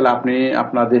হবে, তাহলে আপনি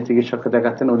আপনার যে চিকিৎসককে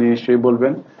দেখাচ্ছেন উনি নিশ্চয়ই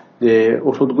বলবেন যে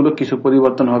ওষুধগুলো কিছু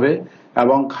পরিবর্তন হবে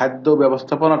এবং খাদ্য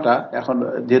ব্যবস্থাপনাটা এখন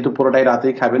যেহেতু পুরোটাই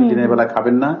রাতেই খাবেন, দিনের বেলা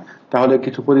খাবেন না, তাহলে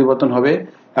কিছু পরিবর্তন হবে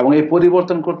এবং এই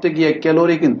পরিবর্তন করতে গিয়ে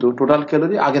ক্যালোরি কিন্তু টোটাল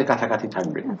ক্যালোরি আগের কাছাকাছি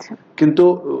থাকবে। কিন্তু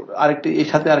এর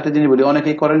সাথে আরেকটা জিনিস বলি,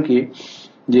 অনেকেই করেন কি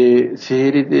যে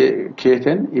সেহরিতে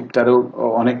খেয়েছেন, ইফতারেও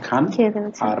অনেক খান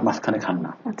আর মাঝখানে খান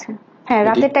না। হ্যাঁ,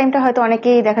 রাতের টাইমটা হয়তো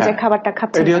অনেকেই দেখা যায় খাবারটা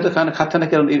খাচ্ছে, এটি হয়তো খাচ্ছে না,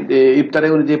 কারণ ইফতারে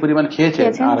উনি যে পরিমাণ খেয়েছেন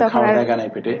আর খাওয়ার জায়গা নাই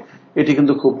পেটে, এটি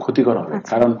কিন্তু খুব ক্ষতিকর হবে।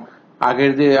 কারণ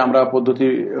আগের যে আমরা পদ্ধতি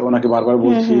ওনাকে বারবার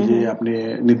বলছি যে আপনি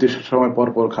নির্দিষ্ট সময় পর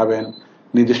পর খাবেন,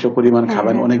 নির্দিষ্ট পরিমাণ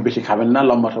খাবেন, অনেক বেশি খাবেন না,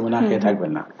 লম্বা সময় না খেয়ে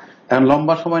থাকবেন না। এখন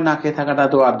লম্বা সময় না খেয়ে থাকাটা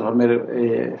তো আর ধর্মের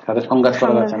সাথে সংঘাত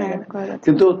করা যাচ্ছে না,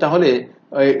 কিন্তু তাহলে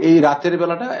এই রাতের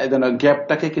বেলাটা যেন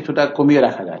গ্যাপটাকে কিছুটা কমিয়ে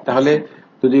রাখা যায়। তাহলে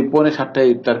যদি 6:45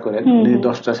 ইফতার করেন,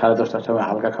 10টা 10:30টার সময়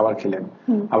হালকা খাবার খেলেন,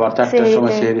 আবার 4টার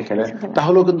সময় সেহরি খেলেন,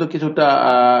 তাহলেও কিন্তু কিছুটা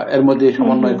এর মধ্যে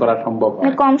সমন্বয় করা সম্ভব হয়।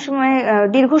 কম সময়ে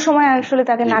দীর্ঘ সময় আসলে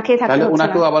তাকে না খেয়ে থাকতে হচ্ছে না। তাহলে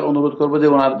ওনাকেও আবার অনুরোধ করবো যে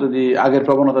ওনার যদি আগের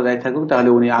প্রবণতা যাই থাকুক, তাহলে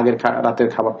উনি আগের রাতের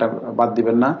খাবারটা বাদ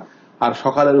দিবেন না, আর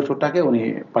সকালের ওষুধটাকে উনি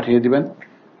পাঠিয়ে দিবেন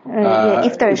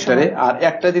ইফতারে। আর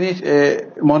একটা জিনিস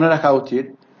মনে রাখা উচিত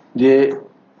যে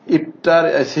ইফতার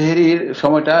সেহরির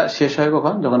সময়টা শেষ হয়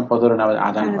কখন? যখন ফজরের নামাজ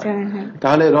আযান হয়।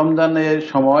 তাহলে রমজানের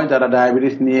সময় যারা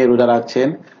ডায়াবেটিস নিয়ে রোজা রাখছেন,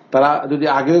 তারা যদি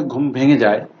আগে ঘুম ভেঙে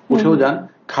যায়, উঠেও যান,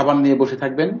 খাবার নিয়ে বসে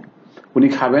থাকবেন, উনি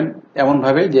খাবেন এমন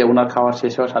ভাবে যে ওনার খাওয়ার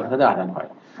শেষ হওয়ার সাথে সাথে আযান হয়।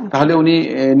 তাহলে উনি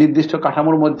নির্দিষ্ট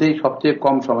কাঠামোর মধ্যেই সবচেয়ে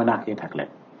কম সময় না খেয়ে থাকলেন।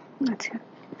 আচ্ছা,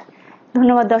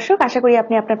 ধন্যবাদ দর্শক, আশা করি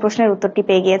আপনি আপনার প্রশ্নের উত্তরটি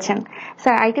পেয়ে গিয়েছেন।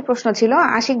 স্যার, আরেকটি প্রশ্ন ছিল,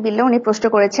 আশিক বিল্লা উনি প্রশ্ন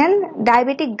করেছেন,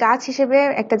 ডায়াবেটিক গাছ হিসেবে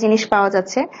একটা জিনিস পাওয়া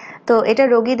যাচ্ছে, তো এটা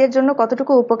রোগীদের জন্য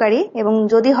কতটুকু উপকারী এবং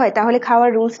যদি হয় তাহলে খাওয়ার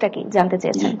রুলসটা কি জানতে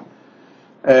চেয়েছেন।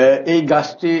 এই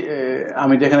গাছটি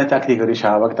আমি যেখানে চাকরি করি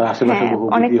শাহবাগ, তার আশেপাশে বহু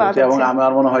বিক্রি হচ্ছে এবং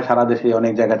আমার মনে হয় সারা দেশে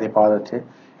অনেক জায়গাতে পাওয়া যাচ্ছে।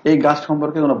 এই গাছ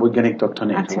সম্পর্কে কোনো বৈজ্ঞানিক তথ্য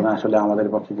নেই, আসলে আমাদের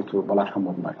পক্ষে কিছু বলা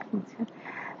সম্ভব নয়।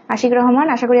 আশিক রহমান,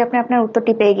 আশা করি আপনি আপনার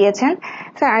উত্তরটি পেয়ে গিয়েছেন।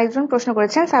 স্যার, আরেকজন প্রশ্ন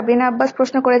করেছেন, সাবরিনা আব্বাস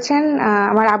প্রশ্ন করেছেন,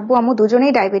 আমার আব্বু আম্মু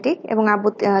দুজনেই ডায়াবেটিক এবং আব্বু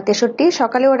 63,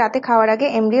 সকালে ও রাতে খাওয়ার আগে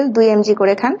এমডিএল 2 mg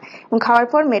করে খান এবং খাওয়ার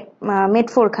পর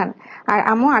মেট4 খান, আর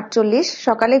আম্মু 48,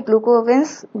 সকালে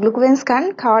গ্লুকোভেন্স খান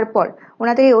খাওয়ার পর।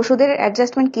 ওনাদের এই ওষুধের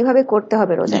অ্যাডজাস্টমেন্ট কিভাবে করতে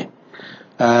হবে রোজায়?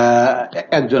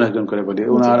 একজন করে বলি।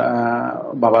 ওনার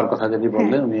বাবার কথা যদি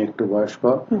বললেন, উনি একটু বয়স্ক,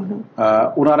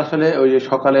 ওনার আসলে ওই যে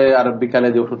সকালে আর বিকালে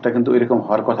যে ওষুধটা কিন্তু এরকম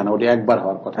হওয়ার কথা না, ওটি একবার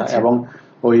হওয়ার কথা। এবং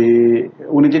ওই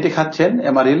উনি যেটি খাচ্ছেন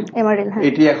এমারিল,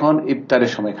 এটি এখন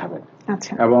ইফতারের সময় খাবেন।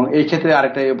 এবং এই ক্ষেত্রে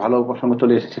আরেকটা ভালো প্রসঙ্গ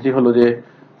চলে এসেছে, সেটি হলো যে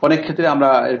অনেক ক্ষেত্রে আমরা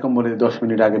এরকম বলি 10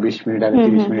 মিনিট আগে, 20 মিনিট আগে,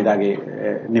 30 মিনিট আগে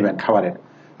নেবেন খাবারের,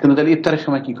 কিন্তু তাহলে ইফতারের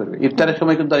সময় কি করবে? ইফতারের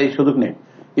সময় কিন্তু আর এই সুযোগ নেই।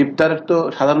 ইফতার তো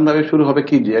সাধারণভাবে শুরু হবে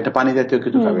কি, যে একটা পানি জাতীয়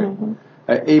কিছু খাবে,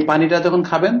 এই পানিটা যখন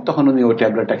খাবেন তখন উনি ওই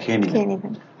ট্যাবলেটটা খেয়ে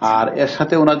নেবেন। আর এর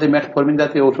সাথে ওনার যে মেটফরমিন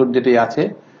জাতীয় ওষুধ যেটি আছে,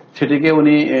 সেটিকে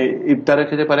উনি ইফতারে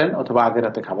খেতে পারেন অথবা আগের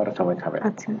রাতে খাবারের সময় খাবেন।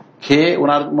 খেয়ে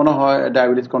ওনার মনে হয়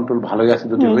ডায়াবেটিস কন্ট্রোল ভালোই আছে,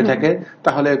 যদি হয়ে থাকে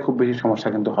তাহলে খুব বেশি সমস্যা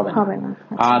কিন্তু হবে না।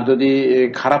 আর যদি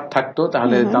খারাপ থাকতো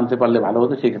তাহলে জানতে পারলে ভালো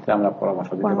হতো, সেক্ষেত্রে আমরা পরামর্শ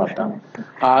দিতে পারতাম।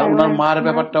 আর ওনার মার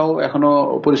ব্যাপারটাও এখনো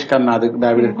পরিষ্কার না,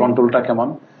 ডায়াবেটিস কন্ট্রোলটা কেমন।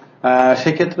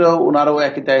 সেক্ষেত্রেও ওনারও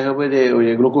একই তাই হবে যে ওই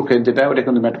গ্লুকোফেজ যেটা, ওটা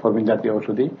কিন্তু মেটফরমিন জাতীয়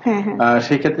ওষুধই।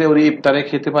 সেক্ষেত্রে উনি ইফতারে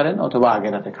খেতে পারেন অথবা আগে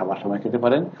রাতে খাবার সময় খেতে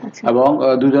পারেন। এবং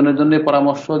দুজনের জন্য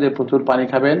পরামর্শ যে প্রচুর পানি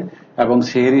খাবেন এবং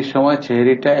সেহরির সময়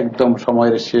সেহরিটা একদম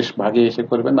সময়ের শেষ ভাগে এসে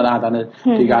করবেন, মানে আযানের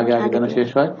ঠিক আগে যেন শেষ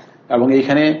হয়। এবং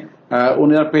এইখানে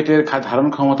উনার পেটের ধারণ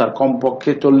ক্ষমতার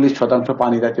কমপক্ষে 40%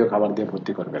 পানি জাতীয় খাবার দিয়ে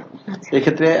ভর্তি করবেন।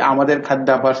 এক্ষেত্রে আমাদের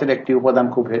খাদ্যাভ্যাসের একটি উপাদান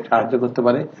খুব সাহায্য করতে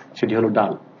পারে, সেটি হলো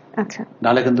ডাল।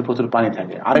 ডালে কিন্তু প্রচুর পানি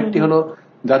থাকে। আরেকটি হলো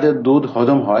যাদের দুধ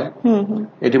হজম হয়,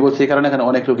 এটি বলছি এই কারণে এখানে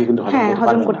অনেক লোকই কিন্তু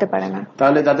হজম করতে পারে না।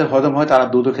 তাহলে যাদের হজম হয় তারা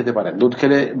দুধও খেতে পারেন। দুধ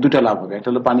খেলে দুটা লাভ হবে, একটা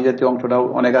হলো পানি জাতীয় অংশটাও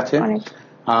অনেক আছে,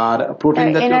 আর প্রোটিন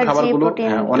জাতীয় খাবারগুলো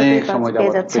অনেক সময় যাবে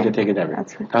পেটে থেকে যাবে।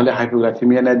 তাহলে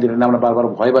হাইপোগ্লাইসেমিয়া যেটা আমরা বারবার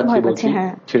ভয় পাচ্ছি বলছি,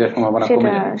 সেটার সম্ভাবনা কমে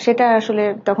যাবে, সেটা আসলে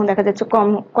তখন দেখা যাচ্ছে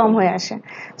কম হয়ে আসে।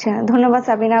 ধন্যবাদ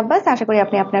সাবিনা আব্বাস, আশা করি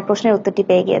আপনি আপনার প্রশ্নের উত্তরটি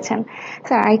পেয়ে গিয়েছেন।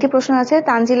 স্যার, আরেকটি প্রশ্ন আছে,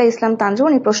 তানজিলা ইসলাম তানজু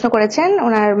উনি প্রশ্ন করেছেন,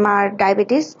 ওনার মার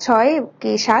ডায়াবেটিস 6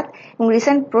 কি 7 এবং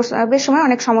রিসেন্ট প্রস্রাবের সময়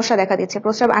অনেক সমস্যা দেখা দিচ্ছে,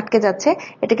 প্রস্রাব আটকে যাচ্ছে,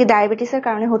 এটা কি ডায়াবেটিসের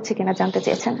কারণে হচ্ছে কিনা জানতে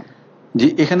চেয়েছেন। জি,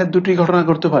 এখানে দুটি ঘটনা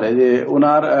করতে পারে, যে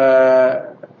ওনার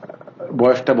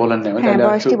বয়সটা বলেননি,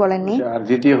 আর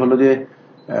দ্বিতীয় হলো যে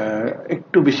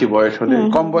একটু বেশি বয়স হলে,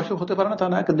 কম বয়সে হতে পারে না তা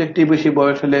না, কিন্তু একটু বেশি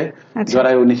বয়স হলে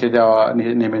জরায়ু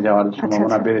নেমে যাওয়ার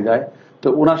সম্ভাবনা বেড়ে যায়। তো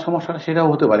ওনার সমস্যাটা সেটাও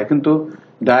হতে পারে। কিন্তু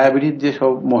ডায়াবেটিস যে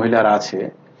সব মহিলারা আছে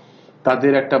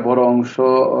তাদের একটা বড় অংশ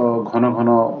ঘন ঘন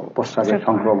প্রস্রাবের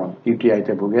সংক্রমণ, ইউটিআই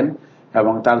তে ভোগেন,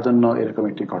 এবং তার জন্য এরকম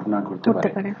একটি ঘটনা ঘটতে পারে।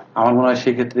 আমার মনে হয়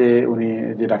সেক্ষেত্রে উনি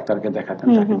যে ডাক্তারকে দেখাতেন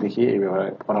তাকে দেখিয়ে এই ব্যাপারে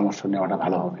পরামর্শ নেওয়াটা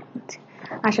ভালো হবে।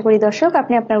 আশা করি দর্শক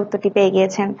আপনি আপনার উত্তরটি পেয়ে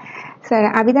গিয়েছেন। স্যার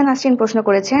আবিদা নাসরিন প্রশ্ন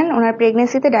করেছেন, ওনার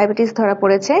প্রেগনেন্সিতে ডায়াবেটিস ধরা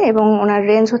পড়েছে এবং ওনার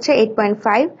রেঞ্জ হচ্ছে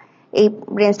 8.5, এই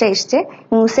রেঞ্জটা এসছে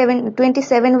এবং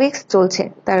 27 উইকস চলছে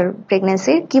তার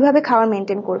প্রেগনেন্সি। কিভাবে খাওয়া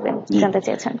মেনটেন করবেন জানতে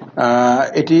চেয়েছেন।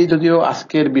 এটি যদিও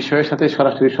আজকের বিষয়ের সাথে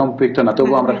সরাসরি সম্পৃক্ত না,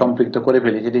 তবু আমরা সম্পৃক্ত করে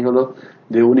ফেলি। যেটি হলো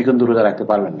যে উনি কিন্তু রোজা রাখতে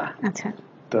পারবেন না। আচ্ছা,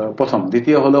 তো প্রথম।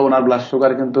 দ্বিতীয় হলো ওনার ব্লাড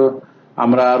সুগার কিন্তু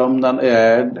আমরা রমজান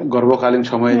গর্ভকালীন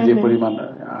সময়ে যে পরিমাণ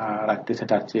রাখতেছে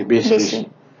তার চেয়ে বেশি।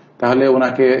 তাহলে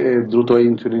ওনাকে দ্রুত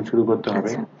ইনসুলিন শুরু করতে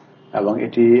হবে। এবং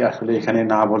এটি আসলে এখানে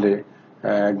না বলে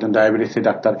একজন ডায়াবেটিস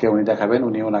ডাক্তারকে উনি দেখাবেন।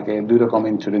 উনি ওনাকে 2 রকম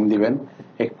ইনসুলিন দিবেন,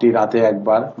 একটি রাতে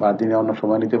একবার বা দিনে অন্য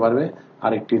সময় নিতে পারবে,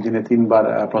 আর একটি দিনে 3 বার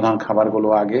প্রধান খাবারগুলো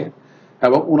আগে।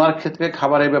 এবং উনার ক্ষেত্রে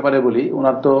খাবারের ব্যাপারে বলি,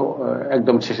 উনার তো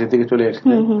একদম শেষের দিকে চলে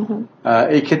এসেছে।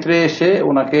 এই ক্ষেত্রে এসে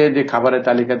ওনাকে যে খাবারের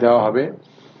তালিকা দেওয়া হবে,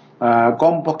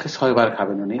 কমপক্ষে 6 বার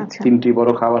খাবেন উনি। 3টি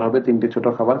বড় খাবার হবে, 3টি ছোট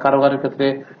খাবার। কারো কারোর ক্ষেত্রে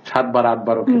 7 বার 8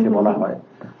 বারও খেতে বলা হয়।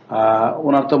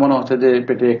 ওনার তো মনে হচ্ছে যে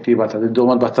পেটে একটি বাচ্চা, যদি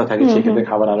দোমাত বাচ্চা থাকে সেক্ষেত্রে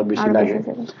খাবার আরো বেশি লাগে।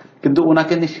 কিন্তু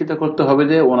ওনাকে নিশ্চিত করতে হবে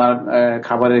যে ওনার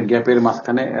খাবারের গ্যাপের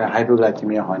মাঝখানে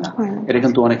হাইপোগ্লাইসেমিয়া হয় না। এটা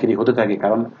কিন্তু অনেকেরই হতে থাকে,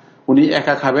 কারণ উনি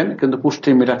একা খাবেন কিন্তু পুষ্টি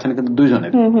মেটাচ্ছেন কিন্তু 2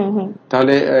 জনের।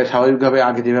 তাহলে স্বাভাবিকভাবে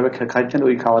আগে যেভাবে খাচ্ছেন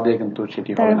ওই খাওয়া দিয়ে কিন্তু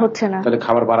সেটি হবে না। তাহলে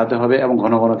খাবার বাড়াতে হবে এবং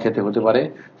ঘন ঘন খেতে হতে পারে,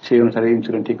 সেই অনুসারে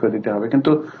ইনসুলিন ঠিক করে দিতে হবে।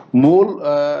 কিন্তু মূল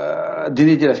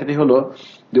জিনিস যেটা সেটি হলো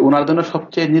যে ওনার জন্য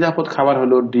সবচেয়ে নিরাপদ খাবার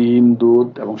হলো ডিম, দুধ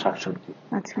এবং শাকসবজি।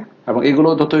 এবং এগুলো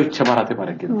যত ইচ্ছা বাড়াতে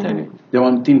পারে কিন্তু চাইলে,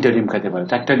 যেমন 3টা ডিম খেতে পারে,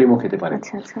 4টা ডিমও খেতে পারে,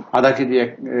 আধা কেজি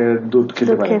দুধ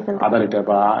খেতে পারে, আধা লিটার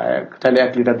বা চাইলে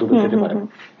 1 লিটার দুধ খেতে পারে।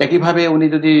 একইভাবে উনি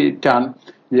যদি চান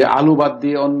যে আলু বাদ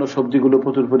দিয়ে অন্য সবজিগুলো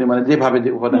প্রচুর পরিমাণে যেভাবে যে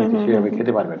উপাদান সেভাবে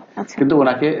খেতে পারবেন। কিন্তু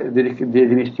ওনাকে যে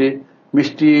জিনিসটি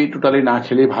মিষ্টি টোটালি না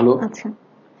খেলেই ভালো,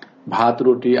 ভাত,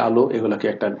 রুটি, আলু এগুলোকে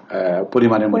একটা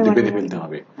পরিমাণের মধ্যে বেঁধে ফেলতে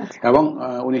হবে। এবং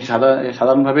উনি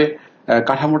সাধারণভাবে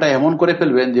কাঠামোটা এমন করে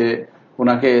ফেলবেন যে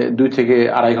ওনাকে 2 থেকে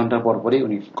 2.5 ঘন্টা পর পরই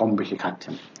উনি কম বেশি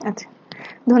খাচ্ছেন। আচ্ছা,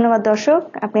 ধন্যবাদ দর্শক,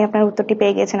 আপনি আপনার উত্তরটি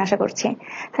পেয়ে গেছেন আশা করছি।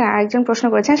 স্যার আরেকজন প্রশ্ন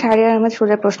করেছেন, শাহরিয়ার আহমেদ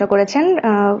সুজা প্রশ্ন করেছেন,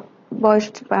 বয়স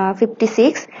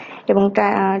 56 এবং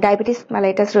ডায়াবেটিস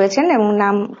মেলাইটাস রয়েছেন এবং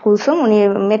নাম কুলসুম। উনি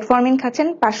মেটফরমিন খাচ্ছেন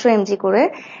 500 mg করে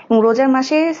এবং রোজার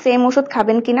মাসে সেম ওষুধ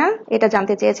খাবেন কিনা এটা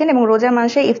জানতে চেয়েছেন এবং রোজার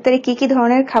মাসে ইফতারে কি কি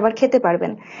ধরনের খাবার খেতে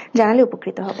পারবেন জানালে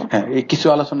উপকৃত হব। হ্যাঁ, এই কিছু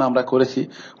আলোচনা আমরা করেছি।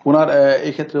 ওনার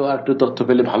এই ক্ষেত্রে একটু তথ্য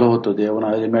পেলে ভালো হতো যে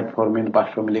ওনার যে মেটফরমিন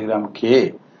 500 মিলিগ্রাম খেয়ে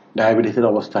ডায়াবেটিসের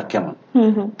অবস্থা কেমন,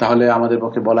 তাহলে আমাদের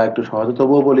পক্ষে বলা একটু সহজ।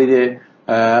 তবুও বলি যে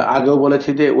আগেও বলেছি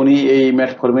যে উনি এই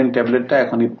মেটফরমিন ট্যাবলেটটা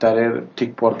এখন ইফতারের ঠিক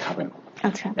পর খাবেন।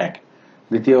 এক।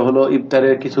 দ্বিতীয় হলো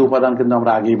ইফতারের কিছু উপাদান কিন্তু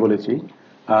আমরা আগেই বলেছি,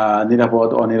 নিরাপদ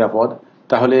অনিরাপদ।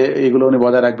 তাহলে এইগুলো উনি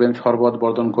বজায় রাখবেন। শরবত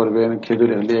বর্জন করবেন, খেজুর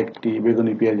হলে একটি,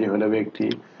 বেগুনি পেঁয়াজি হলে একটি,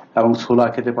 এবং ছোলা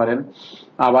খেতে পারেন।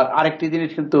 আবার আরেকটি জিনিস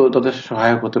কিন্তু যথেষ্ট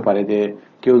সহায়ক হতে পারে যে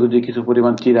কেউ যদি কিছু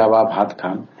পরিমাণ চিরা বা ভাত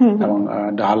খান এবং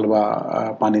ডাল বা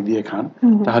পানি দিয়ে খান,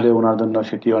 তাহলে ওনার জন্য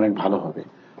সেটি অনেক ভালো হবে।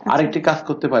 আরেকটি কাজ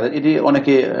করতে পারে, এটি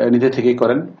অনেকে নিজে থেকেই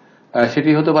করেন, সেটি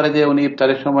হতে পারে যে উনি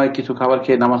ইফতারের সময় কিছু খাবার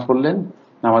খেয়ে নামাজ পড়লেন,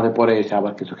 নামাজের পরে এসে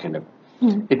আবার কিছু খেলেন।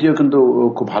 এটিও কিন্তু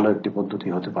খুব ভালো একটি পদ্ধতি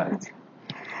হতে পারে।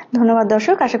 ধন্যবাদ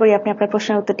দর্শক, আশা করি আপনি আপনার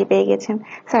প্রশ্নের উত্তরটি পেয়ে গেছেন।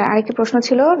 স্যার আরেকটি প্রশ্ন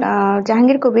ছিল,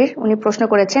 জাহাঙ্গীর কবির উনি প্রশ্ন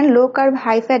করেছেন, low carb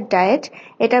high fat diet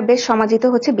এটা বেশ সমাজিত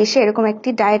হচ্ছে বিশ্বে, এরকম একটি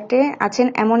ডায়েটে আছেন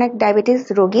এমন এক ডায়াবেটিস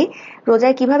রোগী,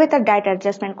 রোজায় কিভাবে তার ডায়েট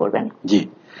অ্যাডজাস্টমেন্ট করবেন? জি,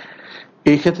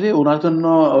 এই ক্ষেত্রে ওনার জন্য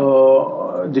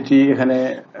যেটি এখানে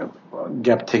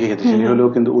গ্যাপ থেকে গেছে সেটি হলেও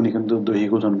কিন্তু উনি কিন্তু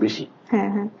দৈহিক ওজন বেশি,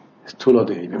 স্থূল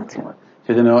দেহী,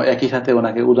 সেজন্য একই সাথে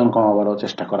ওনাকে ওজন কমাবারও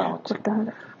চেষ্টা করা হচ্ছে।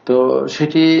 তো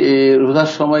সেটি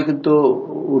রোজার সময় কিন্তু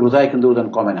রোজায় কিন্তু ওজন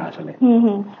কমে না আসলে।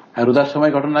 রোজার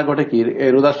সময় ঘটনা ঘটে কি,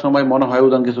 রোজার সময় মনে হয়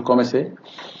ওজন কিছু কমেছে।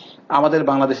 আমাদের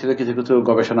বাংলাদেশের কিছু কিছু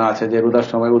গবেষণা আছে যে রোজার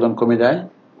সময় ওজন কমে যায়,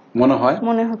 মনে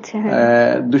হচ্ছে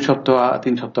 2 সপ্তাহ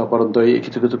 3 সপ্তাহ পর্যন্ত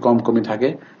কিছু কিছু কম কমই থাকে,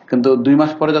 কিন্তু 2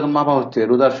 মাস পরে যখন মাপা হচ্ছে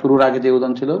রোজার শুরুর আগে যে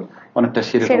ওজন ছিল অনেকটা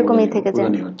সেরকমই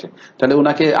ওজনই হচ্ছে। তাহলে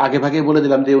ওনাকে আগে ভাগে বলে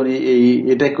দিলাম যে উনি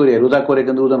এটাই করে রোজা করে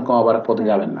কিন্তু ওজন কমাবার পথে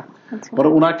যাবেন না।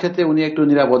 বরং ওনার ক্ষেত্রে উনি একটু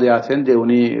নিরাপদে আছেন যে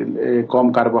উনি কম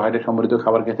কার্বোহাইড্রেট সমৃদ্ধ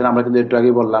খাবার খেতেন। আমরা কিন্তু একটু আগে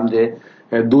বললাম যে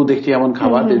দুধ একটি এমন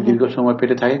খাবার যে দীর্ঘ সময়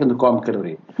পেটে থাকে কিন্তু কম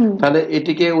ক্যালোরি। তাহলে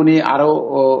এটিকে উনি আরো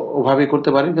ওভাবে করতে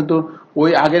পারেন, কিন্তু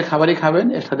ওই আগের খাবারই খাবেন,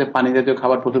 এর সাথে পানি জাতীয়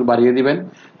খাবার প্রচুর বাড়িয়ে দিবেন।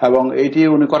 এবং এটি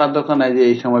উনি করার দরকার নাই যে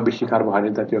এই সময় বেশি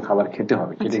কার্বোহাইড্রেট জাতীয় খাবার খেতে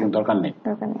হবে, সেটি কিন্তু দরকার নেই।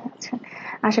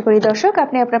 আশা করি দর্শক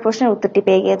আপনি আপনার প্রশ্নের উত্তরটি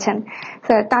পেয়ে গিয়েছেন।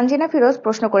 স্যার তানজিনা ফিরোজ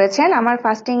প্রশ্ন করেছেন, আমার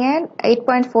ফাস্টিং এ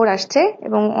 8.4 আসছে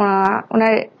এবং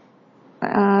ওনার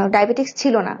ডায়াবেটিস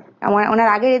ছিল না, ওনার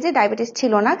আগের এজে ডায়াবেটিস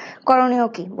ছিল না, করণীয়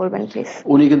কি বলবেন প্লিজ?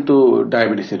 উনি কিন্তু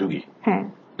ডায়াবেটিসের রোগী। হ্যাঁ,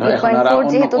 এখন আর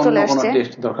যেহেতু চলে অন্য কোনো আসছে,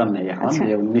 টেস্ট দরকার নেই এখন,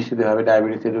 নিশ্চিতভাবে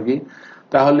ডায়াবেটিসের রোগী।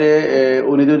 তাহলে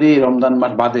উনি যদি রমজান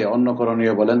মাস বাদে অন্য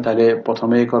করণীয় বলেন, তাহলে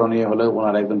প্রথমেই করণীয় হলো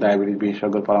ওনার একজন ডায়াবেটিস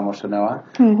বিশেষজ্ঞের পরামর্শ নেওয়া।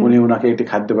 উনি ওনাকে একটি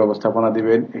খাদ্য ব্যবস্থাপনা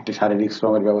দিবেন, একটি শারীরিক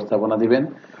শ্রমের ব্যবস্থাপনা দিবেন,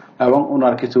 এবং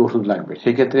ওনার কিছু ওষুধ লাগবে।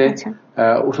 সেক্ষেত্রে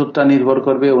ওষুধটা নির্ভর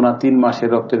করবে ওনার 3 মাসের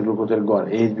রক্তের গ্লুকোজের গড়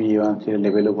HbA1c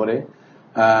লেভেল উপরে।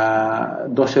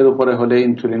 10-এর উপরে হলে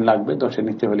ইনসুলিন লাগবে, 10-এর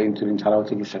নিচে হলে ইনসুলিন ছাড়াও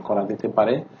চিকিৎসা করা যেতে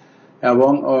পারে।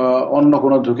 এবং অন্য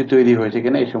কোনো ঝুঁকি তৈরি হয়েছে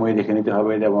কিনা এই সময় দেখে নিতে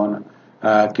হবে, যেমন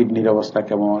কিডনির অবস্থা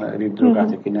কেমন, হৃদরোগ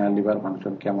আছে কিনা, লিভার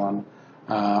ফাংশন কেমন,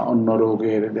 অন্য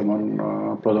রোগের যেমন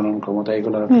প্রজনন ক্ষমতা,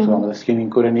 এগুলোর কিছু আমরা স্ক্রিনিং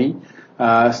করে নিই।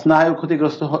 স্নায়ু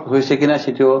ক্ষতিগ্রস্ত হয়েছে কিনা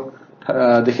সেটিও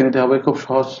দেখে নিতে হবে। খুব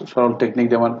সহজ সরল টেকনিক,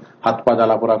 যেমন হাত পা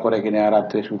জ্বালা পোড়া করে কিনা,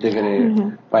 রাত্রে শুতে গেলে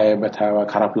পায়ে ব্যথা বা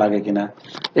খারাপ লাগে কিনা,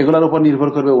 এগুলোর উপর নির্ভর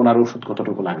করবে ওনার ওষুধ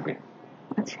কতটুকু লাগবে।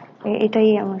 আচ্ছা, এটাই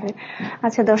আমাদের।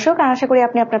 আচ্ছা দর্শক, আশা করি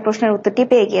আপনি আপনার প্রশ্নের উত্তরটি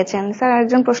পেয়ে গিয়েছেন। স্যার,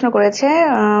 একজন প্রশ্ন করেছে,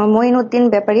 মঈনুদ্দিন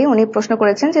ব্যাপারী, উনি প্রশ্ন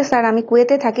করেছেন যে স্যার, আমি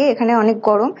কুয়েতে থাকি, এখানে অনেক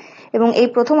গরম এবং এই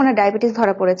প্রথম ওনার ডায়াবেটিস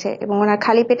ধরা পড়েছে এবং ওনার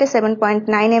খালি পেটে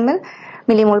 7.9 ml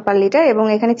মিলিমোল পার লিটার এবং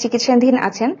এখানে চিকিৎসাধীন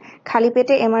আছেন। খালি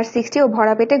পেটে MR60 ও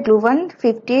ভরা পেটে গ্লুভান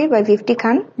 50/50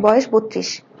 খান, বয়স 32।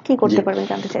 কি করতে পারবেন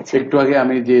জানতে চাইছেন। একটু আগে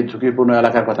আমি যে ঝুঁকিপূর্ণ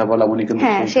এলাকার কথা বললাম, উনি কিন্তু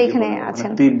সেইখানে আছেন,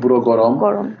 তীব্র গরম,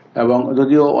 এবং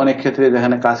যদিও অনেক ক্ষেত্রে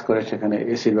যেখানে কাজ করে সেখানে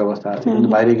এসির ব্যবস্থা আছে, কিন্তু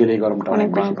বাইরে গেলে এই গরমটা অনেক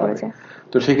বেশি পড়ে।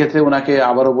 তো সেক্ষেত্রে ওনাকে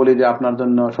আবারও বলি যে আপনার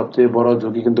জন্য সবচেয়ে বড়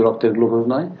ঝুঁকি কিন্তু রক্তের গ্লুকোজ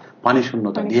নয়, পানি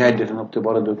শূন্যতা, ডিহাইড্রেশন সবচেয়ে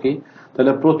বড় ঝুঁকি।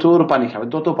 তাহলে প্রচুর পানি খাবে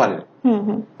যত পারে,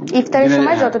 ইফতারের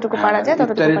সময় যতটুকু পারা যায়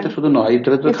ততটুকু। ইফতারে তো শুধু নয়,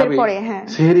 ইফতারে তো খাবে,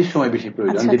 সেহরির সময় বেশি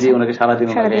প্রয়োজন, যেটি ওনাকে সারাদিন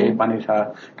লাগে পানি খাওয়া,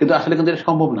 কিন্তু আসলে কিন্তু এটা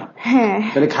সম্ভব না।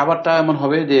 তাহলে খাবারটা এমন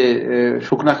হবে যে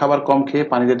শুকনা খাবার কম খেয়ে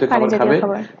পানি জাতীয় খাবার খাবে,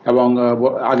 এবং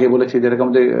আগে বলেছি যেরকম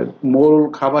যে মূল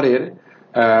খাবারের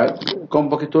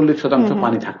কমপক্ষে 40%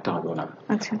 পানি থাকতে হবে ওনার।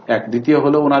 এক, দ্বিতীয়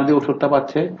হলো ওনার যে ওষুধটা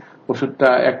পাচ্ছে, ওষুধটা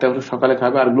একটা ওষুধ সকালে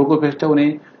খাবে, আর গ্লুকোফেজটা উনি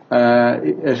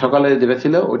সকালে যেটা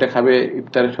ছিল ওইটা খাবে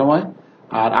ইফতারের সময়,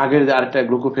 আর আগের যে আরেকটা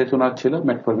গ্লুকোফেজ ওনার ছিল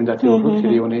মেটফরমিন জাতীয় ওষুধ,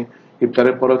 সেটি উনি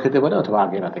ইফতারের পরেও খেতে পারে অথবা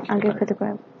আগে রাতে খেতে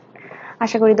পারে।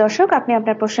 আশা করি দর্শক আপনি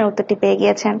আপনার প্রশ্নের উত্তরটি পেয়ে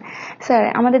গিয়েছেন। স্যার,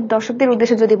 আমাদের দর্শকদের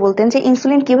উদ্দেশ্যে যদি বলতেন যে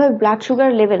ইনসুলিন কিভাবে ব্লাড সুগার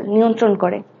লেভেল নিয়ন্ত্রণ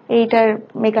করে, এইটার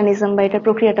মেকানিজম বা এটার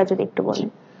প্রক্রিয়াটা যদি একটু বলেন।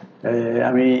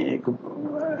 আমি খুব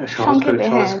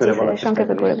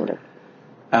সংক্ষেপে করে বলি।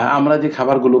 আমরা যে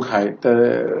খাবারগুলো খাই,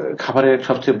 খাবারের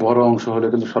সবচেয়ে বড় অংশ হলো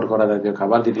কিন্তু শর্করা জাতীয়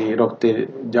খাবার, যেটি রক্তে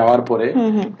যাওয়ার পরে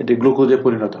এটি গ্লুকোজে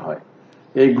পরিণত হয়।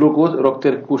 এই গ্লুকোজ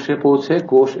রক্তের কোষে পৌঁছে,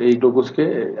 কোষ এই গ্লুকোজকে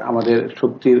আমাদের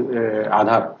শক্তির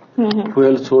আধার,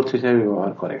 ফুয়েল সোর্স হিসেবে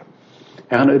ব্যবহার করে।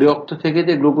 এখন রক্ত থেকে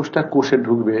যে গ্লুকোজটা কোষে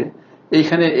ঢুকবে,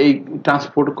 এইখানে এই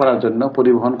ট্রান্সপোর্ট করার জন্য,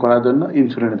 পরিবহন করার জন্য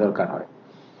ইনসুলিনের দরকার হয়।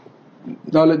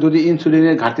 তাহলে যদি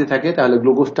ইনসুলিনের ঘাটতি থাকে তাহলে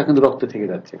গ্লুকোজটা কিন্তু রক্তে থেকে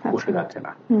যাচ্ছে, কোষে যাচ্ছে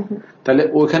না। তাহলে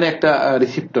ওখানে একটা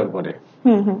রিসিপ্টর বলে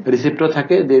রিসিপ্টর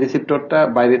থাকে, যে রিসিপ্টরটা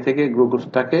বাইরে থেকে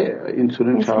গ্লুকোজটাকে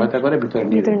ইনসুলিন সহায়তা করে ভিতরে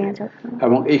নিয়ে যায়।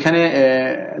 এবং এখানে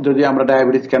যদি আমরা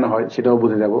ডায়াবেটিস কেন হয় সেটাও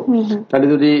বুঝে যাব। তাহলে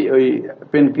যদি ওই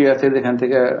পেনক্রিয়াসের যেখান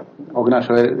থেকে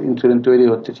অগ্নাশয়ের ইনসুলিন তৈরি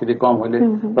হচ্ছে সেটি কম হলে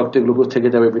রক্তে গ্লুকোজ থেকে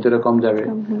যাবে, ভিতরে কম যাবে।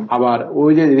 আবার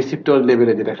ওই যে রিসিপ্টর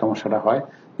লেভেলে যেটা সমস্যাটা হয়,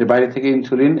 যে বাইরে থেকে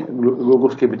ইনসুলিন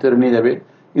গ্লুকোজকে ভিতরে নিয়ে যাবে,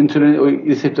 ইনসুলিন ওই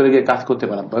রিসেপ্টরে গিয়ে কাজ করতে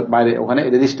পারে, বাইরে ওখানে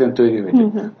রেজিস্ট্যান্স তৈরি হয়েছে,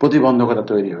 প্রতিবন্ধকতা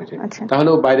তৈরি হয়েছে, তাহলে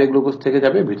ও বাইরে গ্লুকোজ থেকে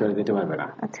যাবে, ভিতরে যেতে পারবে না।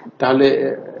 তাহলে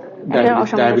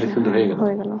ডায়াবেটিস কিন্তু হয়ে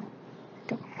গেল।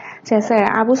 স্যার,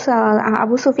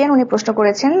 আবু সুফিয়ান উনি প্রশ্ন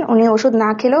করেছেন, উনি ওষুধ না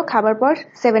খেলেও খাবার পর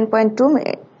 7.2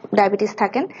 ডায়াবেটিস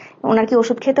থাকেন, ওনার কি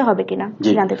ওষুধ খেতে হবে কিনা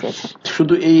জানতে চেয়েছেন।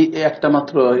 শুধু এই একটা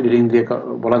মাত্র রিডিং দিয়ে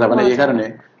বলা যাবে না, এই কারণে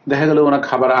দেখা গেল ওনার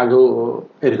খাবার আগেও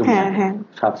এরকম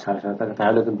 7, 7.5 থাকে,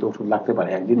 তাহলে কিন্তু ওষুধ লাগতে পারে।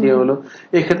 দ্বিতীয় হলো,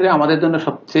 এই ক্ষেত্রে আমাদের জন্য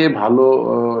সবচেয়ে ভালো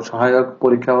সহায়ক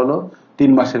পরীক্ষা হলো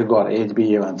 3 মাসের গড়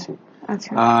HbA1c।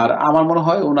 আর আমার মনে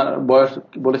হয় ওনার বয়স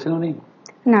বলেছেন উনি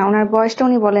না, ওনার বয়সটা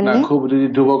উনি বলেননি। খুব যদি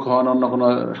যুবক হন, অন্য কোনো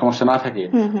সমস্যা না থাকে,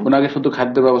 ওনাকে শুধু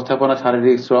খাদ্য ব্যবস্থাপনা,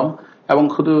 শারীরিক শ্রম এবং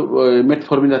শুধু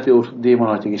মেটফরমিন জাতীয় ওষুধ দিয়ে মনে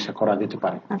হয় চিকিৎসা করা যেতে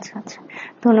পারে। আচ্ছা,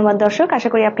 ধন্যবাদ দর্শক, আশা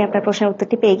করি আপনি আপনার প্রশ্নের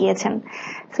উত্তরটি পেয়ে গিয়েছেন।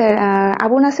 স্যার,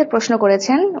 আবু নাসের প্রশ্ন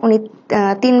করেছেন, উনি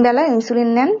 3 বেলা ইনসুলিন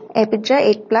নেন, এপিড্রা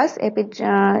 8+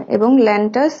 এবং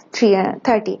ল্যান্টাস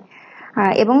 30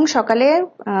 এবং সকালে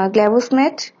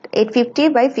গ্ল্যাভোসমেট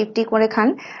 850/50 করে খান।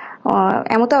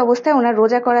 এমতো অবস্থায় ওনার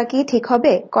রোজা করা কি ঠিক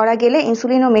হবে? করা গেলে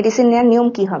ইনসুলিন ও মেডিসিন নেওয়ার নিয়ম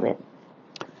কি হবে?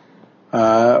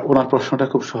 ওনার প্রশ্নটা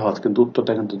খুব সহজ, কিন্তু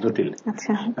উত্তরটা কিন্তু জটিল।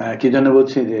 কি জন্য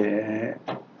বলছি, যে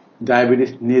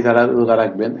ডায়াবেটিস নিয়ে যারা রোজা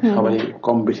রাখবেন সবারই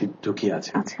কম বেশি ঝুঁকি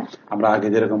আছে। আমরা আগে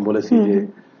যেরকম বলেছি যে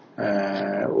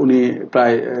উনি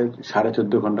প্রায়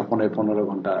 14.5 ঘন্টা 15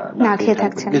 ঘন্টা না খেয়ে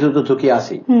থাকছেন, কিছু তো ঝুঁকি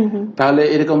আছে। তাহলে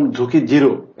এরকম ঝুঁকি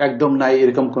জিরো একদম নাই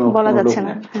এরকম কোন লোক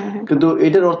নেই। কিন্তু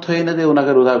এটার অর্থ এই না যে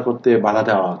ওনাকে রোজা করতে বাধা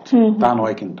দেওয়া হচ্ছে, তা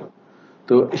নয় কিন্তু।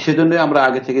 তো সেজন্য আমরা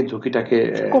আগে থেকে ঝুঁকিটাকে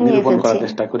নিরূপণ করার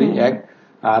চেষ্টা করি। এক,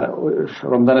 আর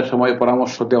রমজানের সময়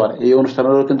পরামর্শ দেওয়ার এই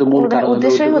অনুষ্ঠানেরও কিন্তু মূল কারণ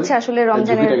উদ্দেশ্যই হচ্ছে আসলে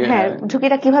রমজানের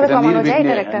ঝুঁকিটা কিভাবে কমানো যায়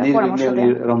এটার একটা পরামর্শ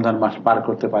দেওয়া। রমজান মাস পার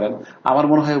করতে পারেন। আমার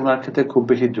মনে হয় ওনার ক্ষেত্রে খুব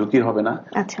বেশি ঝুঁকি হবে না,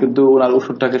 কিন্তু ওনার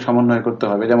ওষুধটাকে সমন্বয় করতে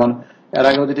হবে। যেমন এর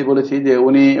আগেও যেটি বলেছি যে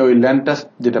উনি ওই ল্যান্টাস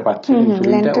যেটা পাচ্ছেন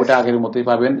ইনসুলিনটা, ওটা আগের মতোই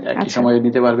পাবেন, একই সময়ে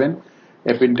নিতে পারবেন।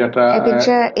 এপিনটাটা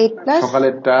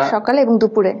সকালে এবং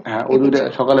দুপুরে, হ্যাঁ ওই দুইটা,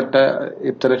 সকালেরটা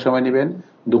ইফতারের সময় নিবেন,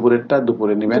 দুপুরেরটা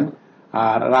দুপুরে নিবেন।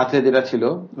 আর রাতে যেটা ছিল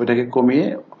ওটাকে কমিয়ে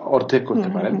অর্ধেক করতে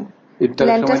পারেন।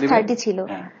 ইফতারের সময় নিবেন।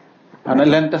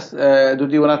 ল্যান্টাস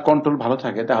যদি ওনার কন্ট্রোল ভালো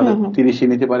থাকে তাহলে 30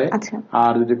 নিতে পারে,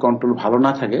 আর যদি কন্ট্রোল ভালো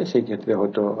না থাকে সেই ক্ষেত্রে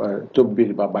হয়তো 24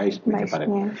 বা 22 নিতে পারে।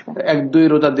 1-2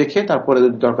 রোজা দেখে তারপরে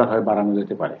যদি দরকার হয় বাড়ানো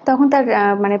যেতে পারে। তখন তার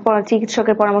মানে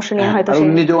চিকিৎসকের পরামর্শ নিয়ে হয়তো সে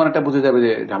নিজেও অনেকটা বুঝে যাবে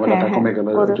যে ঝামেলাটা কমে গেল,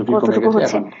 ঝুঁকি কমে গেছে,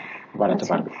 এখন বাড়াতে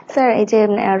পারবে। স্যার, এই যে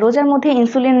রোজার মধ্যে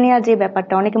ইনসুলিন নেওয়ার যে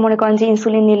ব্যাপারটা, অনেকে মনে করেন যে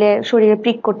ইনসুলিন নিলে শরীরে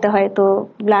প্রিক করতে হয়, তো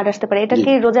ব্লাড আসতে পারে, এটা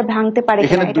কি রোজা ভাঙতে পারে?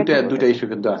 এখানে দুটা ইস্যু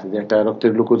কিন্তু আছে, যে একটা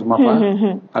রক্তের গ্লুকোজ মাপা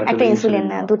আর একটা ইনসুলিন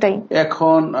না, দুটাই।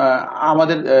 এখন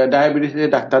আমাদের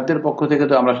ডায়াবেটিসের ডাক্তারদের পক্ষ থেকে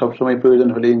তো আমরা সবসময় প্রয়োজন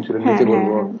হলে ইনসুলিন নিতে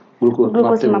বলবো, গ্লুকোজ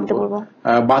মাপতে বলবো।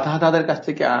 বাধা তাদের কাছ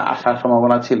থেকে আসার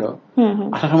সম্ভাবনা ছিল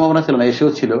না,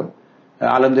 এসেও ছিল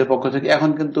আলেমদের পক্ষ থেকে।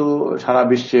 এখন কিন্তু সারা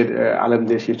বিশ্বের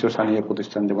আলেমদের শীর্ষস্থানীয়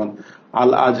প্রতিষ্ঠান যেমন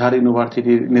আল আজহার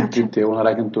ইউনিভার্সিটির নেতৃত্বে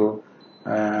ওনারা কিন্তু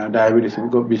ডায়াবেটিস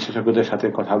বিশেষজ্ঞদের সাথে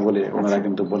কথা বলে ওনারা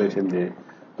কিন্তু বলেছেন যে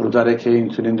রোজা রেখে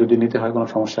ইনসুলিন যদি নিতে হয় কোনো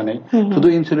সমস্যা নেই। শুধু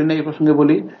ইনসুলিন এই প্রসঙ্গে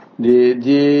বলি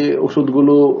যে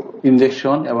ওষুধগুলো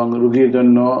ইনজেকশন এবং রোগীর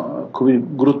জন্য খুবই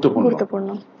গুরুত্বপূর্ণ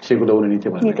সেগুলো উনি নিতে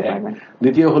পারবেন।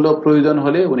 দ্বিতীয় হলো প্রয়োজন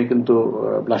হলে উনি কিন্তু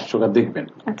ব্লাড সুগার দেখবেন।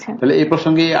 তাহলে এই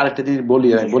প্রসঙ্গে আরেকটা জিনিস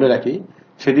বলে রাখি,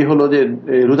 সেটি হলো যে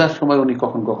রোজার সময় উনি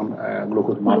কখন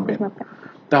গ্লুকোজ মাপবেন।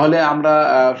 তাহলে আমরা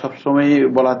সবসময়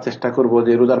বলার চেষ্টা করব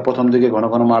যে রোজার প্রথম দিকে ঘন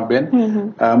ঘন মাপবেন।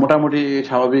 মোটামুটি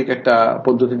স্বাভাবিক একটা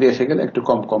পদ্ধতিতে এসে গেলে একটু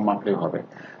কম কম মাপলেও হবে।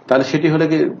 তাহলে সেটি হলে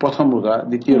কি প্রথম রোজা,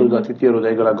 দ্বিতীয় রোজা, তৃতীয় রোজা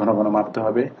এগুলা ঘন ঘন মাপতে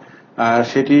হবে।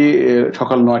 সেটি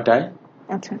সকাল 9টায়,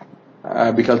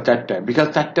 বিকাল 4টায়। বিকাল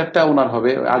 4টাটা ওনার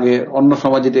হবে আগে, অন্য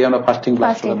সময় যেটি আমরা ফাস্টিং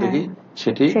ক্লাস দেখি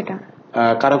সেটি।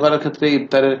 কারো কারো ক্ষেত্রে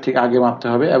ইফতারের ঠিক আগে মাপতে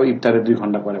হবে এবং ইফতারের 2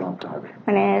 ঘন্টা পরে মাপতে হবে।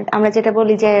 মানে আমরা যেটা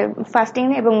বলি যে ফাস্টিং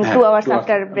এবং 2 আওয়ার্স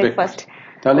আফটার ব্রেকফাস্ট,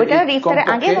 ওটা ইফতারের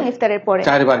আগে এবং ইফতারের পরে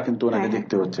 4 বার কিন্তু ওনাকে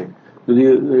দেখতে হচ্ছে। যদি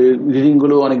রিডিং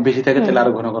গুলো অনেক বেশি থাকে তাহলে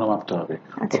আরো ঘন ঘন মাপতে হবে,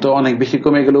 তো অনেক বেশি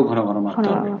কমে গেলেও ঘন ঘন মাপতে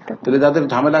হবে। তাহলে যাদের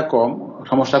ঝামেলা কম,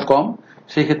 সমস্যা কম,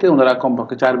 সেই ক্ষেত্রে ওনারা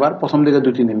কমপক্ষে 4 বার প্রথম দিকে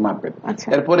 2-3 দিন মাপবেন।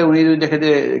 এরপরে উনি যদি দেখে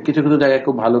যে কিছু কিছু জায়গায়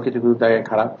খুব ভালো, কিছু কিছু জায়গায়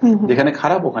খারাপ, যেখানে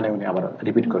খারাপ ওখানে উনি আবার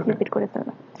রিপিট করবেন।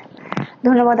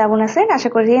 ধন্যবাদ আবু নাসের, আশা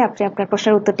করি আপনি আপনার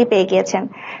প্রশ্নের উত্তরটি পেয়ে গিয়েছেন।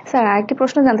 স্যার, আরেকটি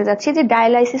প্রশ্ন জানতে চাচ্ছি যে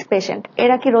ডায়ালাইসিস পেশেন্ট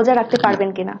এরা কি রোজা রাখতে পারবেন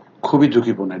কিনা? খুবই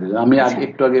ঝুঁকিপূর্ণ। আমি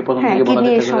একটু আগে প্রথম থেকে বলার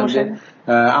চেষ্টা করলাম যে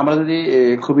আমরা যদি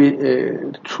খুবই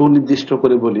সুনির্দিষ্ট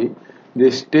করে বলি যে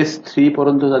স্টেজ 3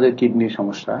 পর্যন্ত যাদের কিডনির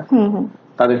সমস্যা,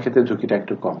 তাদের ক্ষেত্রে ঝুঁকিটা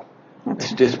একটু কম।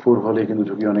 স্টেজ 4 হলে কিন্তু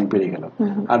ঝুঁকি অনেক বেড়ে গেল।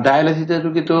 আর ডায়ালাইসিসের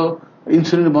ঝুঁকি তো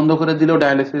ইনসুলিন বন্ধ করে দিলেও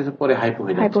ডায়ালাইসিসের পরে হাইপো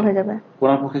হয়ে যাবে।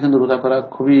 ওনার পক্ষে কিন্তু রোজা করা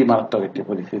খুবই মারাত্মক একটি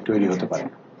পরিস্থিতি তৈরি হতে পারে।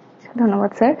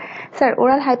 ধন্যবাদ sir. Sir,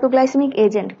 oral hypoglycemic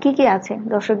agent কি কি আছে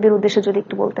দর্শকদের উদ্দেশ্যে যদি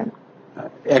একটু বলতেন।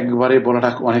 একবারে বলাটা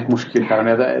অনেক মুশকিল, কারণ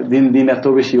দিন দিন এত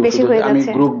বেশি ওষুধ, আমি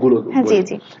গ্রুপগুলো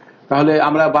তাহলে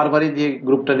আমরা বারবারই যে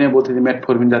গ্রুপটা নিয়ে বলছি যে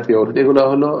মেটফরমিন জাতীয় ওষুধ, এগুলো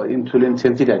হলো ইনসুলিন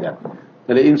সেন্সিটাইজার।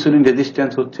 তাহলে ইনসুলিন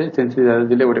রেজিস্ট্যান্স হচ্ছে, সেন্সিটাইজার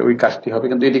দিলে ওই কাজটি হবে।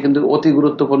 কিন্তু এটি কিন্তু অতি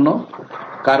গুরুত্বপূর্ণ,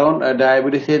 কারণ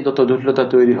ডায়াবেটিসে যত জটিলতা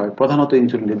তৈরি হয় প্রধানত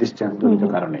ইনসুলিন রেজিস্ট্যান্স জনিত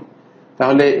কারণে।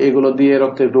 তাহলে এগুলো দিয়ে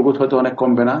রক্তের গ্লুকোজ হয়তো অনেক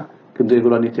কমবে না, কিন্তু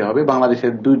এগুলো নিতে হবে। বাংলাদেশে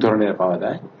 2 ধরনের পাওয়া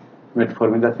যায়,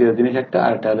 মেটফরমিন জাতীয় জিনিস একটা,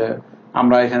 আর একটা হলে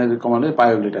আমরা এখানে যে কমানো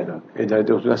পায়োগ্লিটাইডন, এই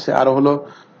জাতীয় ওষুধ আছে। আরো হলো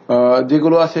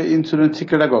যেগুলো আছে ইনসুলিন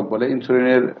সিক্রেটাগগ বলে,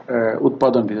 ইনসুলিনের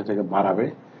উৎপাদন ভিতর থেকে বাড়াবে,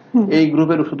 এই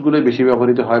গ্রুপের ওষুধগুলো বেশি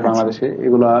ব্যবহৃত হয় বাংলাদেশে।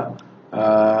 এগুলা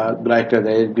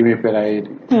গ্লাইটাজাইড, ডিমেপেরাইড,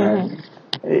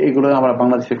 এগুলো আমরা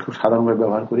বাংলাদেশে খুব সাধারণভাবে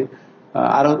ব্যবহার করি।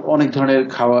 আরো অনেক ধরনের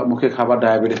মুখে খাবার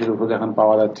ডায়াবেটিসের ওষুধ এখন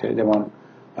পাওয়া যাচ্ছে, যেমন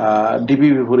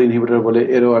ডিপিপি4 ইনহিবিটর বলে,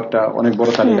 এরও একটা অনেক বড়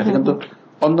তালিকা আছে। কিন্তু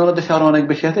অন্যান্য দেশে আরো অনেক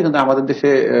বেশি আছে, কিন্তু আমাদের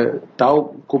দেশে তাও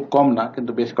খুব কম না,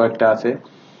 কিন্তু বেশ কয়েকটা আছে।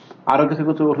 আরো কিছু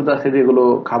কিছু ওষুধ আছে যেগুলো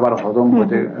খাবার হজম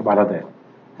হতে বাধা দেয়,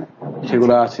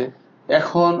 সেগুলো আছে।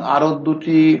 এখন আরো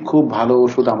 2টি খুব ভালো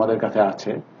ওষুধ আমাদের কাছে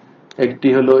আছে। একটি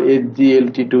হলো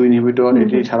SGLT2 ইনহিবিটর,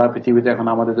 এটি সারা পৃথিবীতে এখন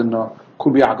আমাদের জন্য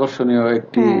খুবই আকর্ষণীয়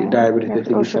একটি ডায়াবেটিসের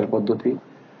চিকিৎসার পদ্ধতি।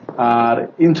 আর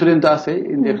ইনসুলিন তো আছে,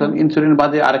 ইনজেকশন। ইনসুলিন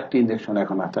বাদে আরেকটি ইনজেকশন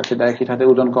এখন আছে, সেটা একই সাথে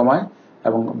ওজন কমায়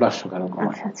এবং ব্লাড সুগারও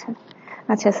কমায়।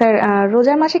 আচ্ছা স্যার,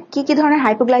 রোজার মাসে কি কি ধরনের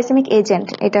হাইপোগ্লাইসেমিক এজেন্ট,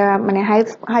 এটা মানে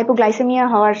হাইপোগ্লাইসেমিয়া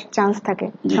হওয়ার চান্স থাকে,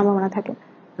 সম্ভাবনা থাকে?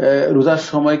 রোজার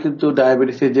সময় কিন্তু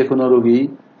ডায়াবেটিসের যে কোনো রোগী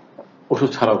ওষুধ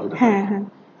ছাড়াও হতে পারে।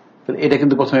 এটা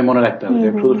কিন্তু প্রথমে মনে রাখতে হবে যে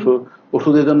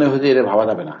ওষুধের জন্য হচ্ছে এটা ভাবা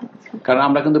যাবে না, কারণ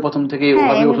আমরা কিন্তু প্রথম থেকে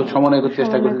ওভাবে ওষুধ সমন্বয় করতে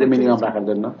চেষ্টা করছি যে মিনিমাম রাখার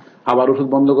জন্য। আবার ওষুধ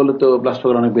বন্ধ করলে তো ব্লাড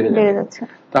সুগার অনেক বেড়ে যাচ্ছে।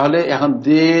 তাহলে এখন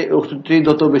যে ওষুধটি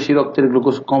যত বেশি রক্তের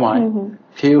গ্লুকোজ কমায়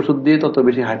সেই ওষুধ দিয়ে তত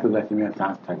বেশি হাইপোগ্লাইসেমিয়ার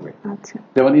চান্স থাকবে।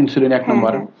 যেমন ইনসুলিন 1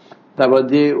 নম্বর। তারপর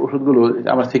যে ওষুধগুলো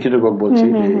আমরা সিকিউরিটি বলছি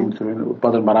যে ইনসুলিন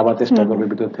উৎপাদন বাড়াবার চেষ্টা করবে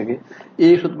ভিতর থেকে,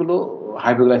 এই ওষুধগুলো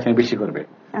হাইপোগ্লাইসেমিয়া বেশি করবে।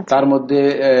 তার মধ্যে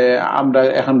আমরা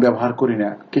এখন ব্যবহার করি না,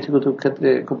 কিছু কিছু ক্ষেত্রে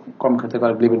খুব কম ক্ষেত্রে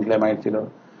পারে, গ্লিবেনক্লামাইড ছিল,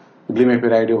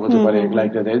 গ্লিমেপেরাইডও হতে পারে,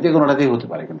 গ্লাইকোজাইড, যে কোনোটাতেই হতে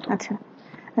পারে কিন্তু।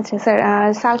 আচ্ছা স্যার,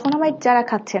 সালফোনামাইড যারা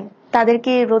খাচ্ছেন তাদের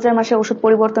কি রোজার মাসে ওষুধ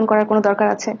পরিবর্তন করার কোনো দরকার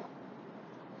আছে?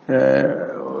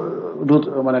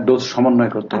 মানে ডোজ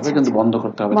সমন্বয় করতে হবে, কিন্তু বন্ধ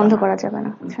করতে হবে, বন্ধ করা যাবে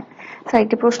না। স্যার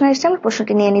একটি প্রশ্ন এসেছে, আমি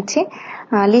প্রশ্নটি নিয়ে নিচ্ছি।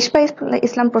 লিশপা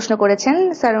ইসলাম প্রশ্ন করেছেন,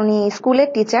 স্যার উনি স্কুলের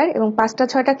টিচার এবং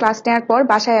 5টা-6টা ক্লাস নেওয়ার পর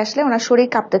বাসায় আসলে ওনার শরীর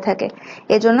কাঁপতে থাকে,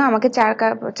 এজন্য আমাকে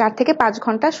 4 থেকে 5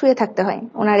 ঘন্টা শুয়ে থাকতে হয়।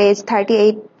 ওনার এজ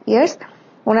 38 ইয়ার্স,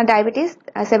 ওনার ডায়াবেটিস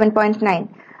 7.9,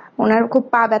 ওনার খুব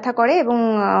পা ব্যথা করে এবং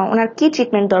ওনার কি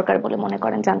ট্রিটমেন্ট দরকার বলে মনে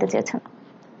করেন, জানতে চেয়েছেন।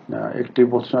 একটি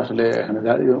প্রশ্ন আসলে এখানে,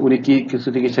 উনি কি কিছু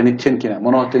চিকিৎসা নিচ্ছেন কিনা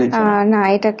মনে হচ্ছে নিচ্ছেন না,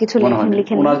 এটা কিছু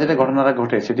লিখেন। ওনার যেটা ঘটনাটা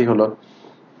ঘটে সেটি হলো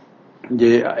যে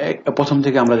প্রথম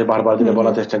থেকে আমরা যে বারবার যেটা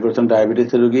বলার চেষ্টা করছিলাম,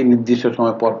 ডায়াবেটিসের রোগী নির্দিষ্ট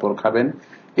সময় পর পর খাবেন।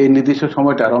 এই নির্দিষ্ট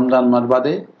সময়টা রমজান মাস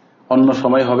বাদে অন্য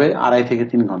সময় হবে 2.5 থেকে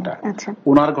 3 ঘন্টা।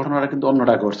 ওনার ঘটনাটা কিন্তু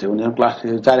অন্যটা ঘটছে। উনি ক্লাস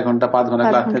 4 ঘন্টা 5 ঘন্টা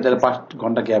ক্লাস নিয়ে 5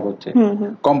 ঘন্টা গ্যাপ হচ্ছে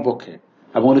কমপক্ষে,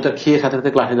 এবং উনি তো খেয়ে সাথে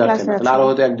সাথে ক্লাসে যাচ্ছেন, তাহলে আরো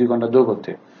হয়তো 1-2 ঘন্টা যোগ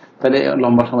হচ্ছে, তাহলে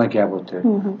লম্বা সময় গ্যাপ হচ্ছে।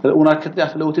 তাহলে ওনার ক্ষেত্রে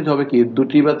আসলে উচিত হবে কি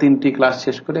 2টি বা 3টি ক্লাস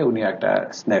শেষ করে উনি একটা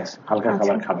স্ন্যাক্স, হালকা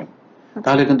খাবার খাবেন,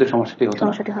 তাহলে কিন্তু সমস্যাটি হতো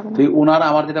না। তো ওনার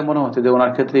আমার যেটা মনে হচ্ছে যে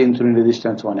ওনার ক্ষেত্রে ইনসুলিন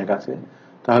রেজিস্ট্যান্স অনেক আছে,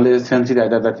 তাহলে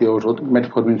সেন্সিটাইজার জাতীয় ওষুধ,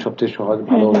 মেটফরমিন সবচেয়ে সহজ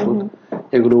ভালো ওষুধ,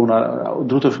 এগুলো ওনার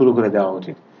দ্রুত শুরু করে দেওয়া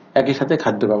উচিত। একই সাথে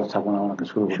খাদ্য ব্যবস্থাপনা ওনাকে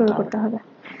শুরু করতে হবে।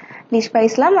 লিশপা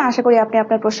ইসলাম, আশা করি আপনি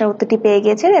আপনার প্রশ্নের উত্তরটি পেয়ে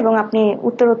গিয়েছেন এবং আপনি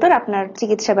উত্তর আপনার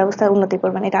চিকিৎসা ব্যবস্থার উন্নতি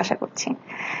করবেন, এটা আশা করছি।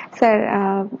 স্যার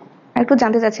একটু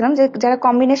জানতে চাচ্ছিলাম যে যারা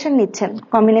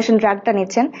কম্বিনেশন ড্রাগটা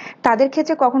নিচ্ছেন তাদের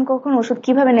ক্ষেত্রে কখন কখন ওষুধ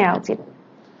কিভাবে নেওয়া উচিত?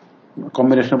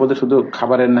 কম্বিনেশন বলতে শুধু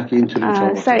খাবারের নাকি ইনসুলিন?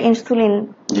 স্যার ইনসুলিন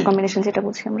কম্বিনেশন যেটা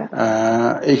বলছি আমরা,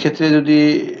 এই ক্ষেত্রে যদি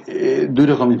 2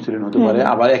 রকম ইনসুলিন হতে পারে,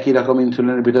 আবার একই রকম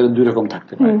ইনসুলিনের ভিতরে 2 রকম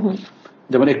থাকতে পারে।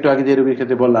 যেমন একটু আগে যে রোগীর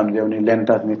ক্ষেত্রে বললাম যে উনি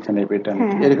ল্যান্টাস নিচ্ছেন, এপিটান,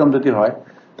 এরকম যদি হয়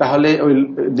তাহলে ওই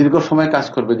দীর্ঘ সময় কাজ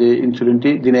করবে যে ইনসুলিনটি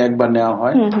দিনে একবার নেওয়া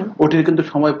হয়, ওটির কিন্তু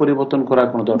সময় পরিবর্তন করার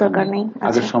কোনো দরকার নেই,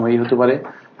 আগের সময়ই হতে পারে,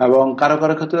 এবং কারো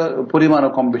কারো ক্ষেত্রে পরিমাণও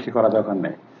কম বেশি করা দরকার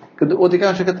নেই। কিন্তু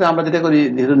অধিকাংশ ক্ষেত্রে আমরা যেটা করি,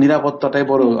 যেহেতু নিরাপত্তাটাই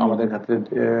বড় আমাদের ক্ষেত্রে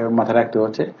মাথায় রাখতে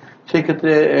হচ্ছে, সেই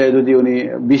ক্ষেত্রে যদি উনি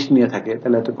 20 নিয়ে থাকে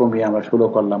তাহলে হয়তো কমিয়ে আমরা 16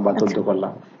 করলাম বা 14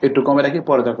 করলাম, একটু কমে রাখি,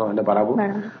 পরে দরকার হলে বাড়াবো।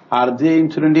 আর যে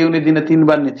ইনসুলিনটি উনি দিনে 3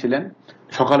 বার নিচ্ছিলেন,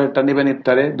 সকালেরটা নেবেন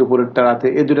ইফতারে, দুপুরেরটা রাতে,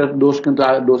 এই 2টা ডোজ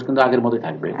কিন্তু আগের মতোই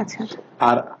থাকবে।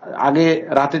 আর আগে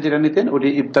রাতে যেটা নিতেন ওটি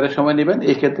ইফতারের সময় নেবেন,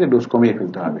 এই ক্ষেত্রে ডোজ কমিয়ে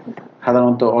ফেলতে হবে,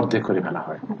 সাধারণত অর্ধেক করে ফেলা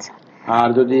হয়। আর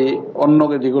যদি অন্য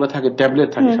যেগুলো থাকে, ট্যাবলেট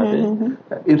থাকে সাথে,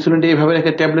 ইনসুলিনটা এইভাবে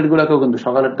রেখে ট্যাবলেট গুলাকেও কিন্তু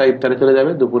সকালেরটা ইফতারে চলে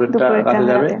যাবে, দুপুরেরটা রাতে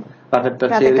যাবে, রাতেরটা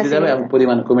ছেড়ে দিতে যাবে এবং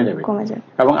পরিমাণ কমে যাবে।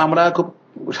 এবং আমরা খুব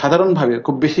সাধারণভাবে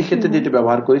খুব বেশি ক্ষেত্রে যেটি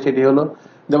ব্যবহার করি সেটি হলো,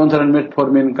 যেমন ধরেন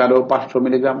মেটফরমিন কারো 500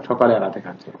 মিলিগ্রাম সকালে আর রাতে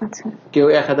খাচ্ছে, কেউ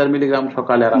 1000 মিলিগ্রাম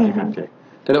সকালে আর রাতে খাচ্ছে,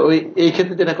 তাহলে ওই এই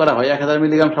ক্ষেত্রে যেটা করা হয়, 1000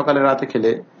 মিলিগ্রাম সকালে রাতে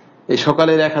খেলে এই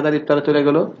সকালের 1000 ইফতারে চলে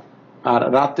গেল, আর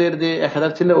রাতের যে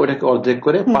 1000 ছিল ওটাকে অর্ধেক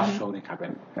করে 500 উনি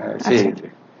খাবেন।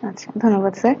 আচ্ছা,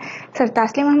 ধন্যবাদ স্যার। স্যার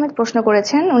তাসলিম আহমেদ প্রশ্ন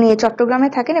করেছেন, উনি চট্টগ্রামে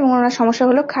থাকেন এবং ওনার সমস্যা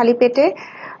হলো খালি পেটে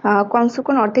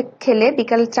কনসুকন অর্ধেক খেলে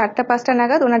বিকাল 4টা-5টা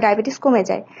নাগাদ ওনার ডায়াবেটিস কমে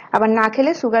যায়, আবার না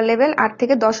খেলে সুগার লেভেল 8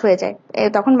 থেকে 10 হয়ে যায়,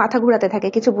 তখন মাথা ঘুরাতে থাকে,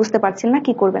 কিছু বুঝতে পারছেন না,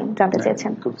 কি করবেন জানতে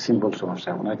চেয়েছেন। খুব সিম্পল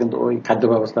সমস্যা ওনার, কিন্তু ওই খাদ্য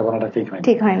ব্যবস্থাপনাটা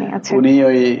ঠিক হয়নি। আচ্ছা, উনি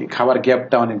ওই খাবার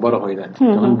গ্যাপটা অনেক বড় হয়ে যাচ্ছে,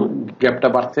 যখন গ্যাপটা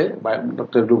বাড়ছে বা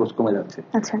ডক্টরের গ্লুকোজ কমে যাচ্ছে,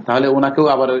 তাহলে ওনাকেও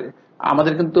আবার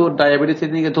আমাদের কিন্তু ডায়াবেটিস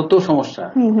নিয়ে যত সমস্যা,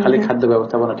 খালি খাদ্য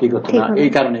ব্যবস্থাপনা ঠিক হচ্ছে না, এই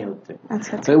কারণেই হচ্ছে।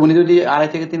 উনি যদি 2.5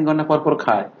 থেকে 3 ঘন্টা পর পর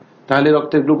খায় তাহলে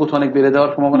রক্তের গ্লুকোজ অনেক বেড়ে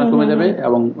যাওয়ার সম্ভাবনা কমে যাবে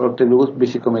এবং রক্তের গ্লুকোজ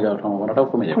বেশি কমে যাওয়ার সম্ভাবনাটাও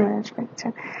কমে যাবে।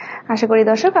 আশা করি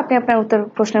দর্শক আপনি আপনার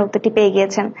প্রশ্নের উত্তরটি পেয়ে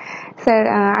গিয়েছেন। স্যার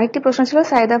আরেকটি প্রশ্ন ছিল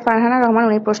সাইদা ফারহানা রহমান,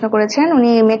 উনি প্রশ্ন করেছেন,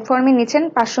 উনি মেটফরমিন নিচ্ছেন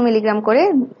 500 মিলিগ্রাম করে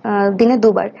দিনে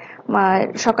 2 বার,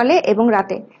 সকালে এবং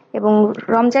রাতে, এবং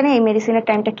রমজানে এই মেডিসিনের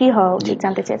টাইমটা কি হওয়া উচিত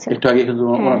জানতে চেয়েছেন। একটু আগে কিন্তু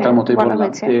ওনার মতোই বললাম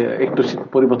যে একটু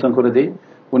পরিবর্তন করে দিই,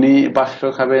 উনি 500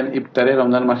 খাবেন ইফতারে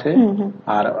রমজান মাসে,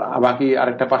 আর বাকি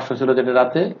আরেকটা 500 ছিল যেটা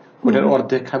রাতে, ওটার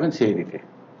অর্ধেক খাবেন সেহরিতে।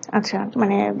 আচ্ছা,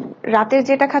 মানে রাতের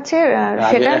যেটা খাচ্ছে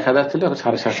সেটা 1000 ছিল,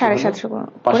 750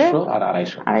 500 আর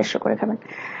 250 করে খাবেন।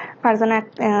 ফারজানা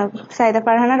সাইদা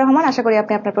ফারহানা রহমান, আশা করি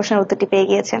আপনি আপনার প্রশ্নের উত্তরটি পেয়ে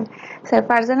গিয়েছেন। স্যার,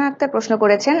 ফারজানা আক্তার প্রশ্ন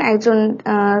করেছেন, একজন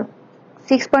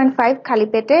 6.5 খালি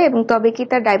পেটে, এবং তবে কি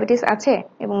তার ডায়াবেটিস আছে,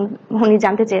 এবং উনি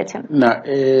জানতে চেয়েছেন। না,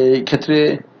 এই ক্ষেত্রে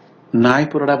নাই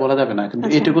পুরোটা বলা যাবে না, কিন্তু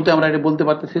এটুকুতে আমরা এটা বলতে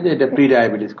পারতেছি যে এটা প্রি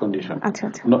ডায়াবেটিস কন্ডিশন।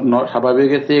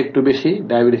 স্বাভাবিক একটু বেশি,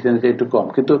 ডায়াবেটিস একটু কম,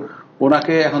 কিন্তু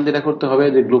ওনাকে এখন যেটা করতে হবে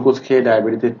যে গ্লুকোজ খেয়ে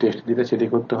ডায়াবেটিসের টেস্ট দিতে, সেটাই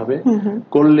করতে হবে।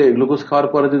 করলে গ্লুকোজ খাওয়ার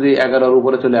পরে যদি 11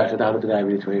 উপরে চলে আসে তাহলে তো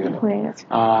ডায়াবেটিস হয়ে গেল,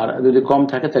 আর যদি কম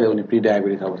থাকে তাহলে উনি প্রি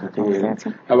ডায়াবেটিস অবস্থা থেকে গেলেন।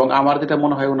 এবং আমার যেটা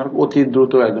মনে হয় ওনার অতি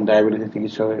দ্রুত একজন ডায়াবেটিস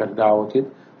চিকিৎসকের কাছে যাওয়া উচিত,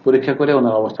 পরীক্ষা করে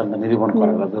ওনার অবস্থানটা নিরূপণ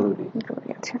করা জরুরি।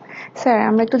 স্যার,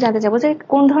 আমরা একটু জানতে চাবো যে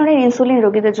কোন ধরনের ইনসুলিন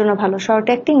রোগীদের জন্য ভালো, শর্ট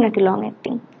অ্যাক্টিং নাকি লং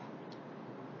অ্যাক্টিং?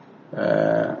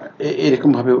 এরকম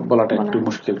ভাবে বলাটা একটু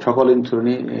মুশকিল। সকল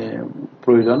ইনসুলিনই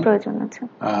প্রয়োজন,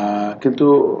 কিন্তু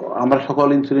আমরা সকল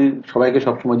ইনসুলিন সবাইকে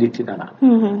সবসময় দিচ্ছি তা না।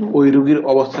 ওই রোগীর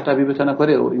অবস্থাটা বিবেচনা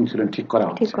করে ইনসুলিন ঠিক করা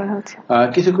হচ্ছে।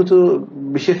 কিছু কিছু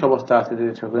বিশেষ অবস্থা আছে যে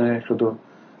শুধু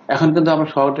এখন কিন্তু আমরা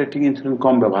শর্ট অ্যাক্টিং ইনসুলিন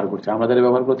কম ব্যবহার করছি, আমরা যারা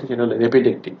ব্যবহার করছি সেটা হলো র্যাপিড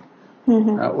অ্যাক্টিং।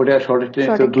 ওটা শর্ট অ্যাক্টিং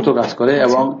দ্রুত কাজ করে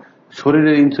এবং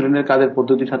শরীরের ইনসুলিনের কাজের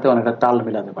পদ্ধতির সাথে অনেকটা তাল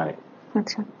মেলাতে পারে।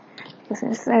 আচ্ছা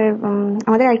স্যার,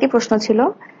 আমাদের আরেকটি প্রশ্ন ছিল,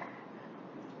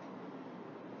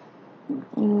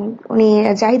 উনি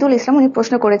জাহিদুল ইসলাম, উনি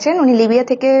প্রশ্ন করেছেন, উনি লিবিয়া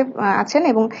থেকে আছেন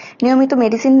এবং নিয়মিত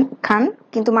মেডিসিন খান,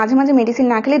 কিন্তু মাঝে মাঝে মেডিসিন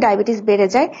না খেলে ডায়াবেটিস বেড়ে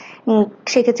যায়,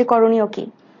 সেক্ষেত্রে করণীয় কি?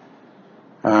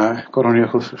 করণীয়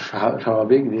খুব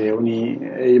স্বাভাবিক, যে উনি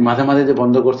এই মাঝে মাঝে যে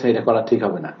বন্ধ করছে এটা করা ঠিক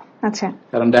হবে না। আচ্ছা,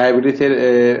 কারণ ডায়াবেটিসের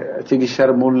চিকিৎসার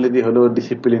মূলনীতি হলো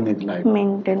ডিসিপ্লিন লাইফ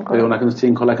মেইনটেইন করা। ওনার কিন্তু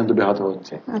শৃঙ্খলা কিন্তু ব্যাহত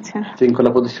হচ্ছে। আচ্ছা, শৃঙ্খলা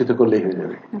প্রতিষ্ঠিত করলেই হয়ে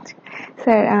যাবে। আচ্ছা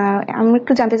স্যার, আমি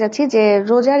একটু জানতে চাচ্ছি যে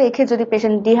রোজা রেখে যদি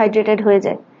পেশেন্ট ডিহাইড্রেটেড হয়ে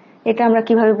যায়, এটা আমরা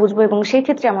কিভাবে বুঝবো এবং সেই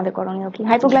ক্ষেত্রে আমাদের করণীয় কি?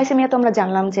 হাইপোগ্লাইসেমিয়া তো আমরা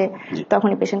জানলাম যে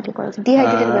তখনই পেশেন্ট কি করা উচিত,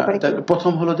 ডিহাইড্রেটেড ব্যাপারে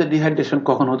প্রথম হলো যে ডিহাইড্রেশন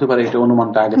কখন হতে পারে এটা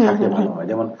অনুমানটা আগে থাকলে ভালো হয়।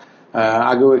 যেমন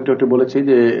আগেও একটু বলেছি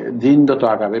যে দিন যত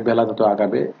আগাবে, বেলা যত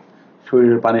আগাবে,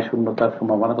 শরীরের পানি শূন্যতার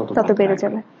সম্ভাবনা তত বেড়ে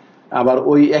যাবে। আবার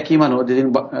ওই একই মানুষ যেদিন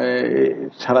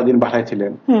সারাদিন বাসায়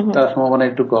ছিলেন তার সম্ভাবনা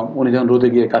একটু কম, উনি যখন রোদে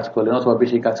গিয়ে কাজ করলেন অথবা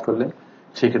বেশি কাজ করলেন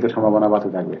সেই ক্ষেত্রে সম্ভাবনা বাড়তে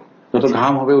থাকবে। যত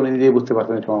ঘাম হবে উনি নিজেই বুঝতে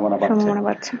পারবেন সম্ভাবনা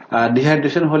বাড়ছে। আর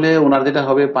ডিহাইড্রেশন হলে ওনার যেটা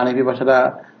হবে, পানি পিপাসাটা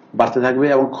বাড়তে থাকবে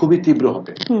এবং খুবই তীব্র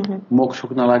হবে, মুখ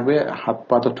শুকনো লাগবে, হাত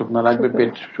পা শুকনো লাগবে,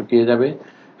 পেট শুকিয়ে যাবে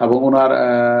এবং ওনার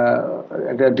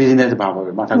একটা ডিজিনেস ভাব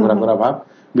হবে, মাথা ঘোরা ভাব,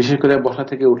 বিশেষ করে বসা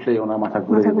থেকে উঠলেই ওনার মাথা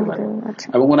ঘুরে যেতে পারে।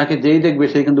 এবং ওনাকে যেই দেখবে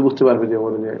সেই কিন্তু বুঝতে পারবে যে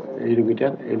ওর এই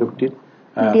রোগীটার, এই লোকটির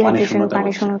পানি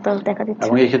শূন্যতা দেখা দিচ্ছে,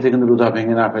 এবং এই ক্ষেত্রে কিন্তু রোজা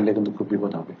ভেঙে না ফেললে কিন্তু খুব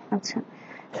বিপদ হবে। আচ্ছা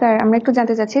স্যার, আমরা একটু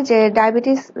জানতে চাচ্ছি যে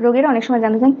ডায়াবেটিস রোগীরা অনেক সময়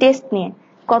জানতে চান টেস্ট নিয়ে,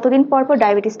 কতদিন পর পর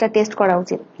ডায়াবেটিসটা টেস্ট করা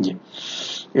উচিত? জি,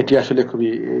 এটি আসলে খুবই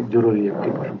জরুরি একটি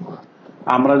প্রসঙ্গ।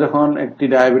 আমরা যখন একটি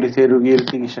ডায়াবেটিসের রোগীর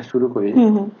চিকিৎসা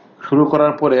শুরু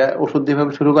করার পরে ওষুধ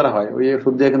যেভাবে শুরু করা হয়, ওই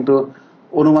ওষুধ দিয়ে কিন্তু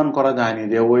অনুমান করা যায়নি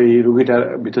যে ওই রোগীটার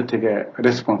ভিতর থেকে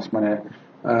রেসপন্স, মানে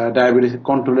ডায়াবেটিস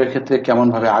কন্ট্রোলের ক্ষেত্রে কেমন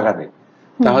ভাবে আগাবে।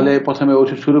 তাহলে প্রথমে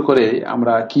ওষুধ শুরু করে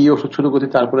আমরা কি ওষুধ শুরু করছি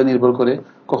তারপরে নির্ভর করে,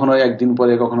 কখনো 1 দিন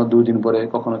পরে, কখনো 2 দিন পরে,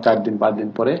 কখনো 4 দিন 5 দিন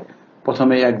পরে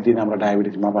প্রথমে 1 দিন আমরা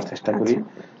ডায়াবেটিস মাপার চেষ্টা করি।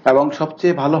 এবং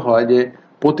সবচেয়ে ভালো হয় যে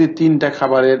প্রতি 3টা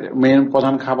খাবারের,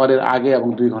 প্রধান খাবারের আগে এবং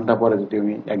 2 ঘন্টা পরে যদি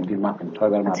উনি 1 দিন মাপেন, 6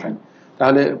 বার মাপেন,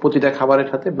 তাহলে প্রতিটা খাবারের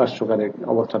সাথে ব্লাড সুগারের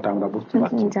অবস্থাটা আমরা বুঝতে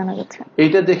পারছি।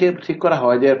 এইটা দেখে ঠিক করা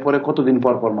হয় যে এরপরে কতদিন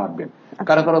পর পর মাপবেন।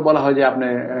 কারো কারো বলা হয় যে আপনি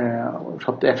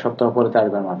 1 সপ্তাহ পরে 4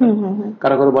 বার মাপবেন,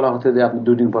 কারো কারো বলা হচ্ছে যে আপনি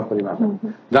 2 দিন পর পরই মাপবেন।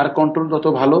 যার কন্ট্রোল যত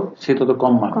ভালো সে তত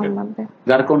কম মাপবেন,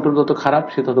 যার কন্ট্রোল যত খারাপ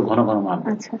সে তত ঘন ঘন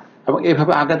মাপবেন। এবং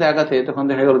এইভাবে আগাতে তখন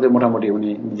দেখা গেল যে মোটামুটি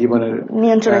উনি জীবনের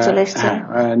নিয়ন্ত্রণে চলে এসেছেন,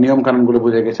 নিয়ম কানুন গুলো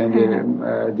বুঝে গেছেন, যে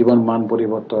জীবন মান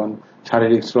পরিবর্তন,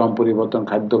 শারীরিক শ্রম পরিবর্তন,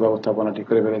 খাদ্য ব্যবস্থাপনা ঠিক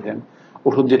করে ফেলেছেন,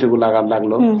 ওষুধ যেটুকু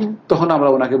লাগলো, তখন আমরা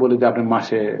ওনাকে বলি যে আপনি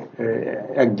মাসে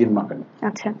 1 দিন মাপেন।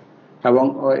 আচ্ছা, এবং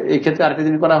এই ক্ষেত্রে আরেকটা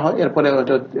দিন করা হয়, এরপরে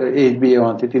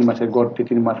HbA1c 3 মাসের গড়টি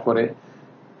 3 মাস পরে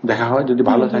দেখা হয়, যদি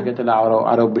ভালো থাকে তাহলে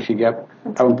আরো বেশি গ্যাপ,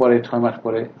 এবং পরে 6 মাস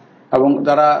পরে। এবং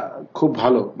যারা খুব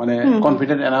ভালো, মানে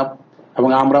কনফিডেন্ট এনাফ, এবং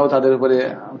আমরাও তাদের উপরে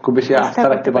খুব বেশি আস্থা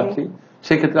রাখতে পারছি,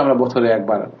 সেক্ষেত্রে আমরা বছরে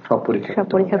একবার সব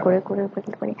পরীক্ষা করে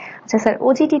পারি। আচ্ছা স্যার,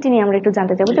 ওজিটিটি নিয়ে আমরা একটু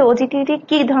জানতে চাইবো যে ওজিটিটি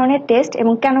কি ধরনের টেস্ট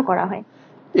এবং কেন করা হয়?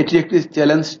 এটি একটি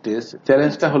চ্যালেঞ্জ টেস্ট।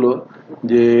 চ্যালেঞ্জটা হলো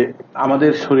যে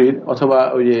আমাদের শরীর, অথবা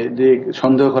ওই যে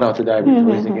সন্দেহ করা হচ্ছে ডায়াবেটিস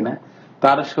হয়েছে কিনা,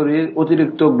 তার শরীর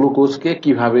অতিরিক্ত গ্লুকোজকে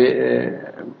কিভাবে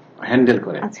হ্যান্ডেল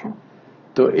করে।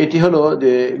 তো এটি হলো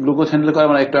যে গ্লুকোজ হ্যান্ডেল করা,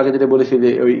 মানে একটু আগে যেটা বলেছি যে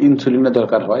ওই ইনসুলিনের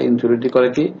দরকার হয়। ইনসুলিনটি করে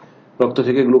কি, রক্ত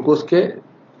থেকে গ্লুকোজকে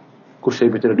কোষের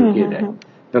ভিতরে ঢুকিয়ে দেয়,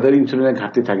 যাদের ইনসুলিনের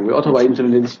ঘাটতি থাকবে অথবা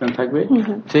ইনসুলিন রেজিস্ট্যান্স থাকবে,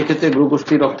 সেই ক্ষেত্রে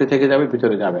গ্লুকোজটি রক্তে থেকে যাবে,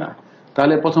 ভিতরে যাবে না।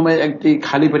 তাহলে প্রথমে একটি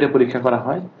খালি পেটে পরীক্ষা করা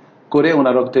হয়, করে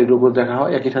ওনার রক্তে গ্লুকোজ দেখা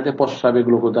হয়, একই সাথে প্রস্রাবে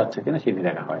গ্লুকোজ যাচ্ছে কিনা সেটি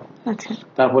দেখা হয়।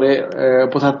 তারপরে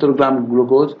 75 গ্রাম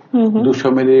গ্লুকোজ 200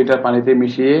 মিলিলিটার পানিতে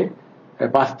মিশিয়ে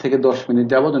 5 থেকে 10 মিনিট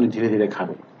যাবত উনি ধীরে ধীরে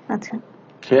খাবে।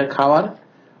 খাওয়ার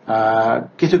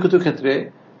কিছু কিছু ক্ষেত্রে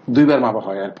 2 বার মাপা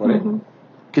হয়, এরপরে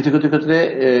কিছু কিছু ক্ষেত্রে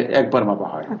 1 বার মাপা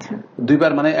হয়। 2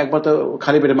 বার মানে একবার তো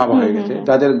খালি পেটে মাপা হয়ে গেছে।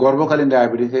 যাদের গর্ভকালীন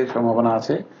ডায়াবেটিসের সম্ভাবনা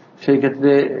আছে সেই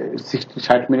ক্ষেত্রে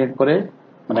 60 মিনিট পরে,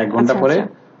 মানে 1 ঘন্টা পরে,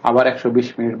 আবার 120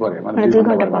 মিনিট পরে, মানে 2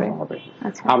 ঘন্টা পরে হবে।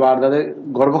 আবার যাদের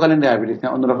গর্ভকালীন ডায়াবেটিস না,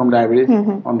 অন্যরকম ডায়াবেটিস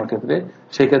অন্য ক্ষেত্রে,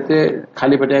 সেই ক্ষেত্রে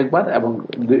খালি পেটে একবার এবং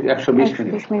 120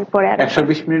 মিনিট পরে।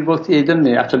 120 মিনিট বলছি এই জন্য,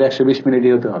 আসলে 120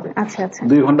 মিনিটই হতে হবে।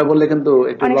 2 ঘন্টা বললে কিন্তু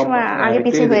একটু লম্বা,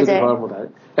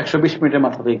 120 মিনিটের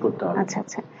মাথাতেই করতে হবে।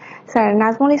 স্যার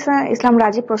নাজমুল ইসলাম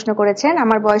রাজীব প্রশ্ন করেছেন,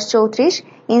 আমার বয়স 34,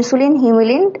 ইনসুলিন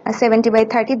হিউমিলিন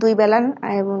 70/30 2 বেলা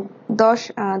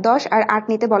 10 আর 8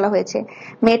 নিতে বলা হয়েছে।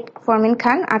 মেটফর্মিন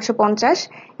খান 850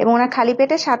 এবং ওনার খালি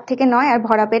পেটে 7 থেকে 9 আর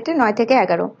ভরা পেটে 9 থেকে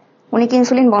 11। উনি কি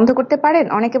ইনসুলিন বন্ধ করতে পারেন?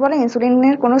 অনেকে বলে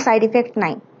ইনসুলিনের কোনো সাইড ইফেক্ট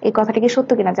নাই, এই কথাটা কি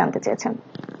সত্য কিনা জানতে চেয়েছেন।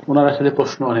 ওনার আসলে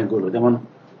প্রশ্ন অনেকগুলো। যেমন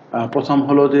প্রথম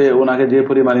হলো যে ওনাকে যে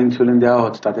পরিমাণ ইনসুলিন দেওয়া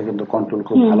হচ্ছে তাতে কিন্তু কন্ট্রোল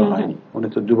খুব ভালো হয়নি, উনি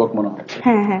তো যুবক মনে হয়।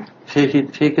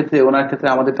 সেই ক্ষেত্রে ওনার ক্ষেত্রে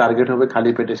আমাদের টার্গেট হবে খালি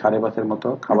পেটে 5.5 মতো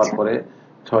খাবার পরে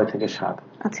 6 থেকে 7।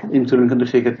 ইনসুলিন কিন্তু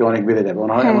সেই ক্ষেত্রে অনেক বেড়ে যাবে।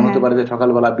 ওনার এমন হতে পারে যে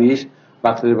সকালবেলা 20,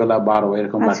 রাত্রের বেলা 12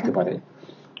 এরকম লাগতে পারে।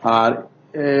 আর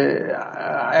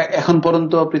এখন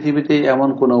পর্যন্ত পৃথিবীতে এমন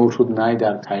কোন ওষুধ নাই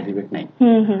যার সাইড ইফেক্ট নাই,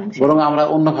 বরং আমরা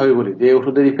অন্যভাবে বলি যে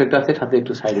ওষুধের ইফেক্ট আছে, সাথে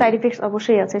একটু সাইড ইফেক্ট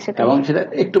অবশ্যই আছে, এবং সেটা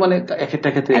একটু মানে এক একটা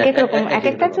ক্ষেত্রে এক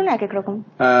একটার জন্য এক এক রকম।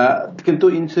 কিন্তু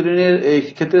ইনসুলিনের এই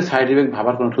ক্ষেত্রে সাইড ইফেক্ট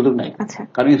ভাবার কোনো সুযোগ নাই,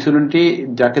 কারণ ইনসুলিনটি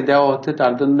যাকে দেওয়া হচ্ছে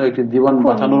তার জন্য একটি জীবন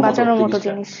বাঁচানোর মতো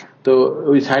জিনিস। তো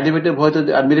ওই সাইড ইফেক্টের ভয় তো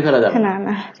আর মেরে ফেলা যাবে না,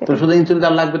 তো শুধু ইনসুলিন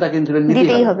যার লাগবে তাকে ইনসুলিন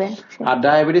নিতেই হবে। আর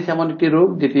ডায়াবেটিস এমন একটি রোগ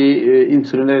যেটি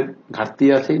ইনসুলিনের ঘাটতি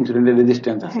আছে, ইনসুলিনের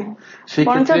রেজিস্ট্যান্স আছে। সেই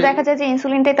ক্ষেত্রে দেখা যায় যে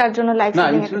ইনসুলিনটাই তার জন্য লাইফ সেভিং।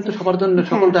 না, ইনসুলিন তো সবার জন্য,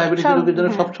 সকল ডায়াবেটিস রোগীর জন্য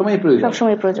সবসময়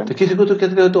প্রয়োজন। তো কিছু কিছু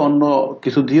ক্ষেত্রে হয়তো অন্য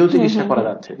কিছু দিয়েও চিকিৎসা করা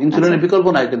যাচ্ছে, ইনসুলিনের বিকল্প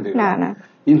নাই। কিন্তু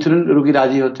ইনসুলিন রোগী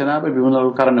রাজি হচ্ছে না, বা বিভিন্ন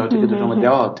কারণে হয়তো কিছু সময়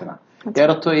দেওয়া হচ্ছে না। এর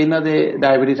অর্থ এই না যে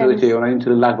ডায়াবেটিস হয়েছে ওনার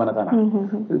ইনসুলিন লাগবে না, তা না।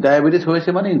 ডায়াবেটিস হয়েছে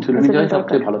মানে ইনসুলিন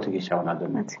সবচেয়ে ভালো চিকিৎসা ওনার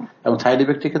জন্য, এবং সাইড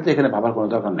ইফেক্টের ক্ষেত্রে এখানে ভাবার কোনো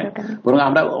দরকার নেই। বরং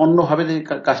আমরা অন্যভাবে যে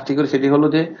কাজটি করি সেটি হলো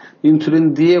যে ইনসুলিন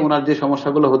দিয়ে ওনার যে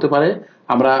সমস্যাগুলো হতে পারে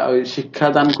আমরা শিক্ষা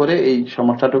দান করে এই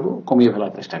সমস্যাটুকু কমিয়ে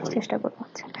ফেলার চেষ্টা করি।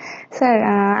 স্যার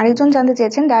আরেকজন জানতে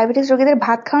চেয়েছেন, ডায়াবেটিস রোগীদের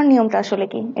ভাত খাওয়ার নিয়মটা আসলে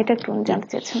কি, এটা একটু জানতে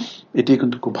চেয়েছেন। এটি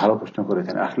কিন্তু খুব ভালো প্রশ্ন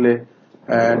করেছেন। আসলে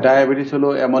ডায়াবেটিস হলো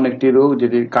এমন একটি রোগ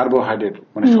যেটি কার্বোহাইড্রেট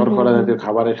মানে শর্করা জাতীয়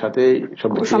খাবারের সাথে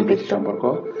সম্পর্ক।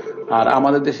 আর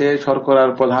আমাদের দেশে শর্করার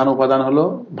প্রধান উপাদান হলো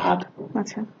ভাত।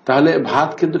 তাহলে ভাত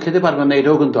কিন্তু খেতে পারবেন না,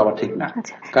 এটাও কিন্তু আবার ঠিক না।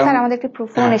 কারণ আমাদের একটি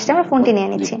ফোন এসেছে, আমরা ফোনটি নিয়ে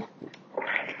নিচ্ছি।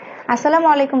 আসসালামু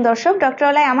আলাইকুম দর্শক, ডক্টর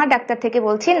আলাই আমার ডাক্তার থেকে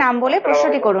বলছি, নাম বলে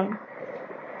প্রশ্নটি করুন।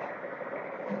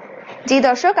 জি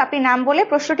দর্শক, আপনি নাম বলে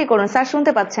প্রশ্নটি করুন। স্যার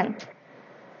শুনতে পাচ্ছেন?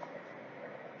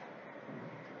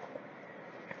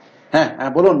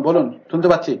 হ্যাঁ বলুন বলুন, শুনতে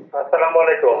পাচ্ছি। আসসালামু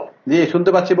আলাইকুম। জি শুনতে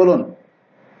পাচ্ছি, বলুন।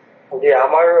 জি,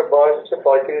 আমার বয়স হচ্ছে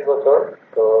 35 বছর।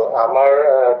 তো আমার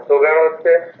সুগার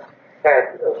হচ্ছে, হ্যাঁ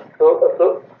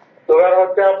সুগার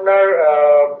হচ্ছে আপনার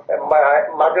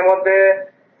মাঝে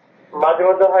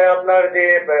মধ্যে হয় আপনার যে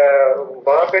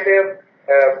বড় পেটে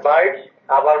 22,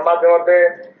 আবার মাঝে মধ্যে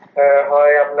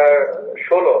হয় আপনার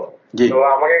 16। তো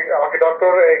আমাকে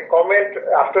ডক্টর কমেন্ট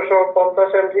 850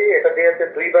 mg এটা দিয়েছে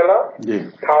 2 বেলা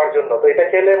খাওয়ার জন্য। তো এটা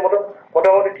খেলে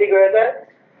মোটামুটি ঠিক হয়ে যায়।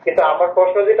 কিন্তু আমার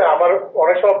প্রশ্ন যেটা, আমার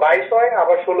অনেক সময় 22 হয়,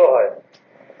 আবার 16 হয়।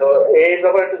 তো এই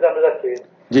ব্যাপারে একটু জানতে চাচ্ছি।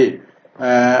 জি,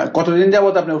 কতদিন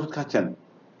যাবত আপনি ওষুধ খাচ্ছেন?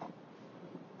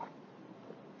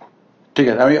 ঠিক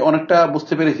আছে, আমি অনেকটা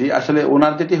বুঝতে পেরেছি। আসলে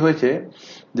ওনার যেটি হয়েছে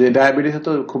যে ডায়াবেটিস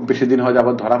তো খুব বেশি দিন হয়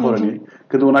যাবত ধরা পড়েনি,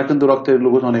 কিন্তু ওনার কিন্তু রক্তের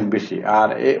গ্লুকোজ অনেক বেশি। আর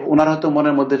ওনার হয়তো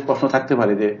মনের মধ্যে প্রশ্ন থাকতে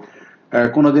পারে যে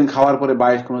কোনোদিন খাওয়ার পরে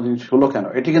 22, কোনোদিন 16 কেন।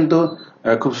 এটি কিন্তু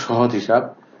খুব সহজ হিসাব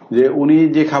যে উনি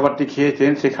যে খাবারটি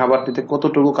খেয়েছেন সেই খাবারটিতে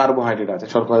কতটুকু কার্বোহাইড্রেট আছে,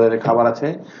 শর্করা জাতীয় খাবার আছে,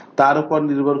 তার উপর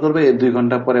নির্ভর করবে এই 2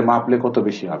 ঘন্টা পরে মাপলে কত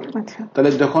বেশি হবে। তাহলে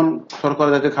যখন শর্করা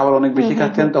জাতীয় খাবার অনেক বেশি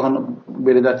খাচ্ছেন তখন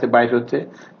বেড়ে যাচ্ছে 22 হচ্ছে,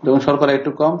 যখন শর্করা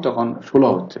একটু কম তখন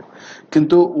 16 হচ্ছে।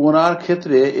 কিন্তু ওনার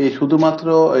ক্ষেত্রে এই শুধুমাত্র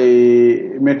এই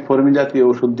মেটফর্মিন জাতীয়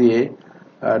ওষুধ দিয়ে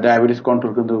ডায়াবেটিস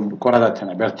কন্ট্রোল কিন্তু করা যাচ্ছে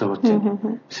না, ব্যর্থ হচ্ছে।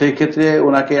 সেই ক্ষেত্রে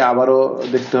ওনাকে আবারও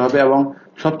দেখতে হবে, এবং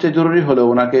সবচেয়ে জরুরি হলো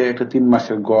ওনাকে একটা 3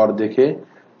 মাসের গড় দেখে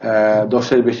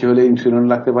 10-এর বেশি হলে ইনসুলিন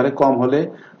লাগতে পারে, কম হলে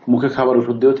মুখে খাবার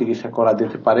ওষুধ দিয়েও চিকিৎসা করা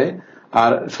যেতে পারে।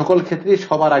 আর সকল ক্ষেত্রেই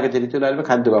সবার আগে যেটি চলে আসবে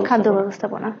খাদ্য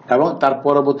ব্যবস্থাপনা, এবং তার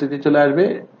পরবর্তীতে চলে আসবে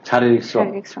শারীরিক শ্রম।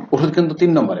 ওষুধ কিন্তু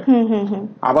 3 নম্বরে।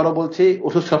 আবারও বলছি,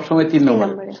 ওষুধ সবসময় 3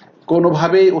 নম্বরে।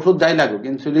 কোনোভাবেই ওষুধ যাই লাগুক,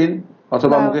 ইনসুলিন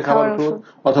অথবা মুখে খাবার ওষুধ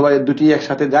অথবা দুটি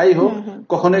একসাথে যাই হোক,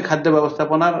 কখনোই খাদ্য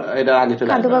ব্যবস্থাপনার এটা আগে চলে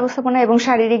আসবে। খাদ্য ব্যবস্থাপনা এবং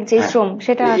শারীরিক যে শ্রম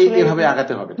সেটা এইভাবে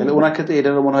আগাতে হবে। তাহলে ওনার ক্ষেত্রে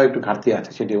এটারও মনে হয় একটু ঘাটতি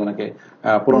আছে, সেটি ওনাকে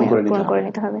পূরণ করে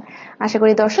নিতে হবে। আশা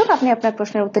করি দর্শক আপনি আপনার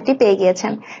প্রশ্নের উত্তরটি পেয়ে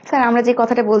গিয়েছেন। স্যার, আমরা যে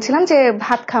কথাটা বলছিলাম যে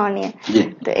ভাত খাওয়া নিয়ে,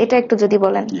 এটা একটু যদি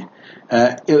বলেন।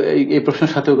 এই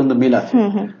প্রশ্নের সাথেও কিন্তু মিল আছে।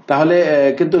 তাহলে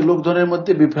কিন্তু লোকজনের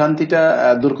মধ্যে বিভ্রান্তিটা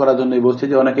দূর করার জন্যই বলছি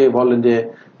যে অনেকে বলেন যে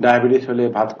ডায়াবেটিস হলে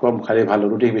ভাত কম খেলে ভালো,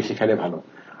 রুটি বেশি খেলে ভালো।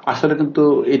 আসলে কিন্তু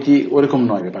এটি ওরকম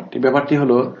নয়। ব্যাপারটি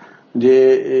হলো যে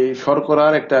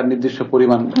শর্করার একটা নির্দিষ্ট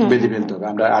পরিমাণ বেঁধে ফেলতে হবে।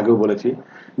 আমরা আগেও বলেছি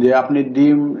যে আপনি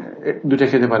ডিম 2টা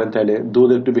খেতে পারেন, চাইলে দুধ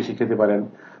একটু বেশি খেতে পারেন,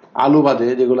 আলু বাদে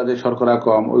যেগুলাতে শর্করা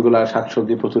কম ওইগুলা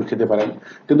শাকসবজি প্রচুর খেতে পারেন,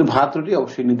 কিন্তু ভাত রুটি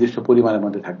অবশ্যই নির্দিষ্ট পরিমাণের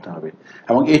মধ্যে থাকতে হবে।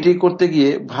 এবং এটি করতে গিয়ে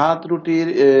ভাত রুটির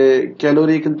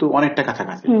ক্যালোরি কিন্তু অনেকটা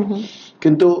কাছাকাছি,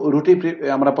 কিন্তু রুটি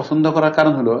আমরা পছন্দ করার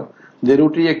কারণ হলো যে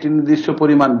রুটি একটি নির্দিষ্ট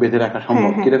পরিমাণ বেঁধে রাখা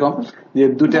সম্ভব। কিরকম, যে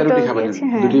 2টা রুটি খাবেন,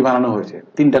 2টি বানানো হয়েছে,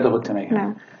 3টা তো হচ্ছে না এখানে,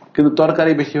 কিন্তু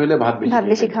তরকারি বেশি হলে ভাত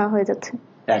বেশি খাওয়া হয়ে যাচ্ছে।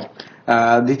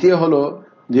 দ্বিতীয় হলো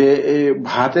যে এই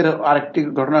ভাতের আরেকটি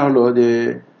ঘটনা হলো যে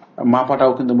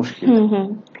মাপাটাও কিন্তু মুশকিল।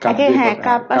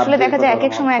 আসলে দেখা যায় এক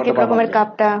এক সময় এক এক রকমের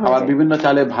কাপটা, আবার বিভিন্ন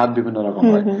চালে ভাত বিভিন্ন রকম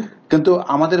হয়। কিন্তু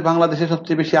আমাদের বাংলাদেশে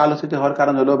সবচেয়ে বেশি আলোচিত হওয়ার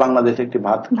কারণ হলো বাংলাদেশ একটি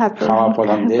ভাত খাওয়া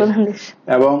প্রধান দেশ,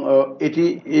 এবং এটি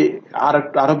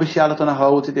আরো বেশি আলোচনা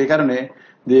হওয়া উচিত এই কারণে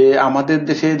যে আমাদের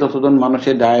দেশে যতজন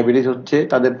মানুষের ডায়াবেটিস হচ্ছে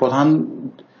তাদের প্রধান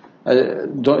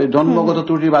জন্মগত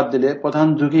ত্রুটি বাদ দিলে প্রধান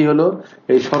ঝুঁকি হলো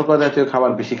এই শর্করা জাতীয়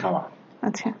খাবার বেশি খাওয়া।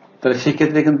 আচ্ছা, তাহলে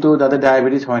সেক্ষেত্রে কিন্তু যাদের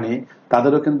ডায়াবেটিস হয়নি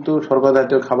তাদেরও কিন্তু শর্করা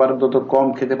জাতীয় খাবার যত কম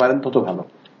খেতে পারেন তত ভালো।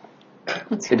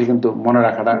 এটি কিন্তু মনে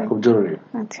রাখাটা খুব জরুরি।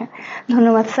 আচ্ছা,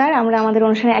 ধন্যবাদ স্যার। আমরা আমাদের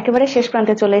অনুষ্ঠানে একেবারে শেষ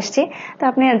প্রান্তে চলে এসেছি। তো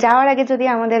আপনি যাওয়ার আগে যদি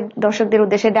আমাদের দর্শকদের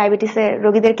উদ্দেশ্যে ডায়াবেটিসের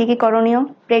রোগীদের কি কি করণীয়,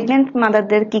 প্রেগনেন্ট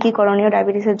মাদারদের কি কি করণীয়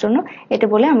ডায়াবেটিসের জন্য, এটা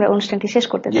বলে আমরা অনুষ্ঠানটি শেষ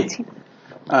করতে যাচ্ছি।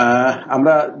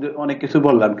 আমরা অনেক কিছু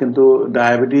বললাম, কিন্তু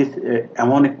ডায়াবেটিস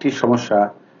এমন একটি সমস্যা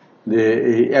যে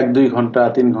এই 1-2 ঘন্টা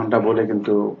 3 ঘন্টা বলে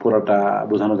কিন্তু পুরোটা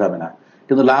বোঝানো যাবে না।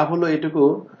 কিন্তু লাভ হলো এটুকু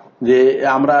যে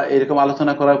আমরা এরকম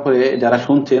আলোচনা করার পরে যারা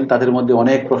শুনছেন তাদের মধ্যে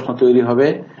অনেক প্রশ্ন তৈরি হবে।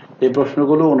 এই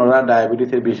প্রশ্নগুলো ওনারা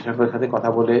ডায়াবেটিসের বিশেষজ্ঞের সাথে কথা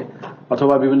বলে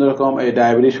অথবা বিভিন্ন রকম এই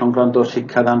ডায়াবেটিস সংক্রান্ত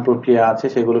শিক্ষাদান প্রক্রিয়া আছে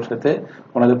সেগুলোর সাথে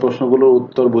ওনাদের প্রশ্নগুলোর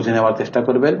উত্তর বুঝে নেওয়ার চেষ্টা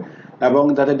করবেন। এবং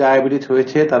যাদের ডায়াবেটিস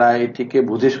হয়েছে তারা এটিকে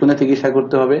বুঝে শুনে চিকিৎসা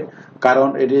করতে হবে, কারণ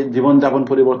এটি জীবনযাপন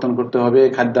পরিবর্তন করতে হবে,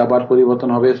 খাদ্যাভ্যাস পরিবর্তন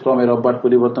হবে, শ্রমের অভ্যাস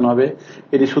পরিবর্তন হবে।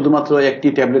 এটি শুধুমাত্র একটি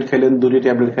ট্যাবলেট খেলেন, 2টি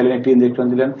ট্যাবলেট খেলেন, একটি ইনজেকশন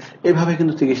দিলেন, এইভাবে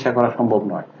কিন্তু চিকিৎসা করা সম্ভব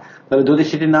নয়। তাহলে যদি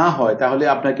সেটি না হয় তাহলে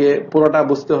আপনাকে পুরোটা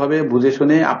বুঝতে হবে, বুঝে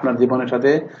শুনে আপনার জীবনের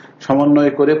সাথে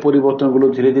সমন্বয় করে পরিবর্তনগুলো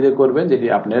ধীরে ধীরে করবেন, যেটি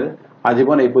আপনার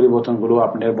আজীবন এই পরিবর্তনগুলো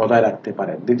আপনার বজায় রাখতে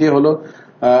পারে। দ্বিতীয় হলো,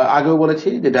 আগেও বলেছি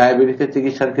যে ডায়াবেটিসের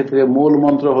চিকিৎসার ক্ষেত্রে মূল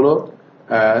মন্ত্র হলো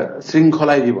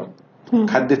শৃঙ্খলায় জীবন।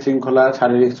 খাদ্যের শৃঙ্খলা,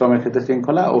 শারীরিক শ্রমের ক্ষেত্রে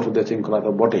শৃঙ্খলা, ওষুধের শৃঙ্খলা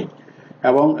তো বটেই।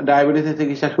 এবং ডায়াবেটিসের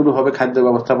চিকিৎসা শুরু হবে খাদ্য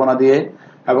ব্যবস্থাপনা দিয়ে,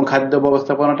 এবং খাদ্য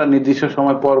ব্যবস্থাপনাটা নির্দিষ্ট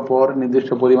সময় পর পর নির্দিষ্ট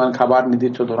পরিমাণ খাবার,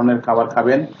 নির্দিষ্ট ধরনের খাবার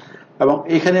খাবেন। এবং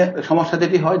এখানে সমস্যা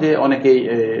যেটি হয় যে অনেকেই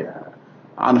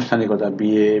আনুষ্ঠানিকতা,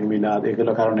 বিয়ে, মিলাদ,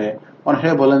 এগুলোর কারণে অনেক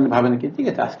সময় ভাবেন কি ঠিক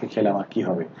আছে আজকে খেলাম আর কি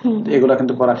হবে, এগুলো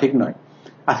কিন্তু করা ঠিক নয়।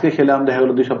 আজকে খেলাম, দেখা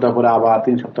গেলো 2 সপ্তাহ পরে আবার,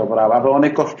 3 সপ্তাহ পরে আবার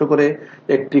অনেক কষ্ট করে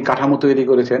একটি কাঠামো তৈরি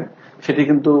করেছেন, সেটি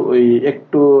কিন্তু ওই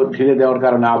একটু ঢিলে দেওয়ার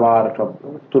কারণে আবার সব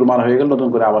চুরমার হয়ে গেল, নতুন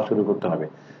করে আবার শুরু করতে হবে।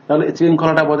 তাহলে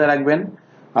শৃঙ্খলাটা বজায় রাখবেন।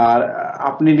 আর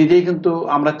আপনি নিজেই কিন্তু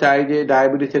আমরা চাই যে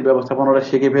ডায়াবেটিসের ব্যবস্থাপনাটা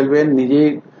শিখে ফেলবেন, নিজেই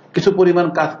কিছু পরিমাণ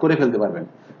কাজ করে ফেলতে পারবেন।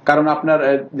 কারণ আপনার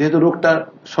যেহেতু রোগটা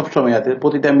সবসময় আছে,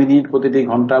 প্রতিটা মিনিট, প্রতিটি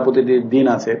ঘন্টা, প্রতিটি দিন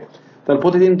আছে, তাহলে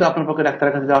প্রতিদিন তো আপনার পক্ষে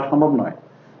ডাক্তারের কাছে যাওয়া সম্ভব নয়।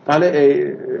 তাহলে এই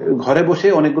ঘরে বসে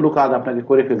অনেকগুলো কাজ আপনাকে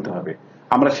করে ফেলতে হবে।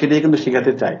 আমরা সেটাই কিন্তু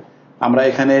শেখাতে চাই। আমরা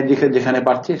এখানে যেখানে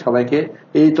পারছি সবাইকে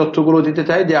এই তথ্যগুলো দিতে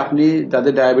চাই যে আপনি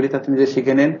যাদের ডায়াবেটিস আছে নিজে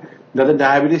শিখে নেন। যাদের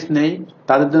ডায়াবেটিস নেই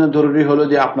তাদের জন্য জরুরি হলো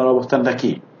যে আপনার অবস্থানটা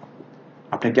কি,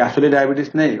 আপনি কি আসলে ডায়াবেটিস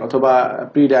নেই, অথবা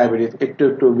প্রি ডায়াবেটিস একটু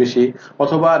একটু বেশি,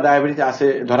 অথবা ডায়াবেটিস আছে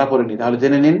ধরা পড়েনি, তাহলে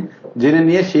জেনে নিন, জেনে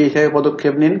নিয়ে সেই হিসাবে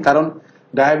পদক্ষেপ নিন। কারণ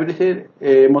ডায়াবেটিসের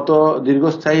মতো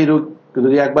দীর্ঘস্থায়ী রোগ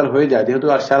যদি একবার হয়ে যায়, যেহেতু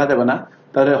আর সারা যাবে না,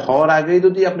 তাহলে হওয়ার আগেই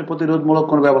যদি আপনি প্রতিরোধমূলক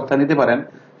কোনো ব্যবস্থা নিতে পারেন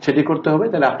সেটি করতে হবে।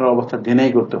 তাহলে আপনার অবস্থা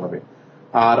জেনেই করতে হবে।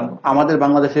 আর আমাদের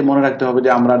বাংলাদেশে মনে রাখতে হবে যে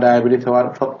আমরা ডায়াবেটিস হওয়ার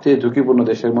সবচেয়ে ঝুঁকিপূর্ণ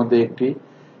দেশের মধ্যে একটি।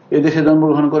 এই দেশে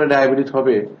জন্মগ্রহণ করে ডায়াবেটিস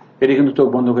হবে এটি কিন্তু চোখ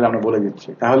বন্ধ করে আমরা বলে দিচ্ছি।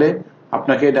 তাহলে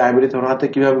আপনাকে ডায়াবেটিস হওয়ার হাতে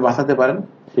কিভাবে বাঁচাতে পারেন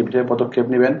সেই বিষয়ে পদক্ষেপ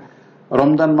নেবেন।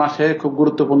 রমজান মাসে খুব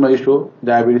গুরুত্বপূর্ণ ইস্যু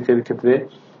ডায়াবেটিসের ক্ষেত্রে।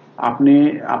 আপনি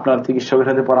আপনার চিকিৎসকের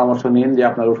সাথে পরামর্শ নিন যে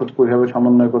আপনার ওষুধ কিভাবে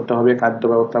সমন্বয় করতে হবে, খাদ্য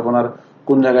ব্যবস্থাপনার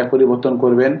কোন জায়গায় পরিবর্তন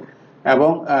করবেন,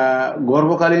 এবং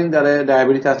গর্ভকালীন যাদের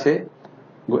ডায়াবেটিস আছে,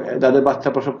 যাদের বাচ্চা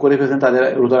প্রসব করে ফেলছেন তাদের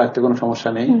রোজা রাখতে কোনো সমস্যা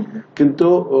নেই, কিন্তু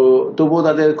তবুও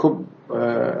তাদের খুব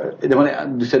যেমন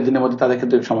 2-4 দিনের মধ্যে তাদের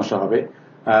ক্ষেত্রে সমস্যা হবে,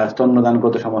 স্তন্যদান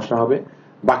করতে সমস্যা হবে।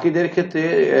 বাকিদের ক্ষেত্রে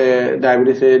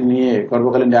ডায়াবেটিস নিয়ে,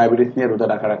 গর্ভকালীন ডায়াবেটিস নিয়ে রোজা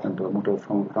রাখাটা কিন্তু মোটেও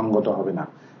সঙ্গত হবে না।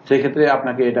 সেই ক্ষেত্রে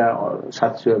আপনাকে এটা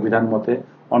শাস্ত্রীয় বিধান মতে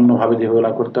অন্যভাবে যেগুলো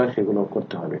করতে হয় সেগুলো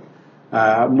করতে হবে।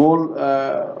 মূল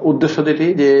উদ্দেশ্য যেটি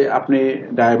যে আপনি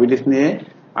ডায়াবেটিস নিয়ে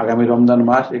আগামী রমজান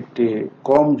মাস একটি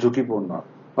কম ঝুঁকিপূর্ণ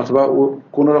অথবা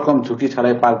কোন রকম ঝুঁকি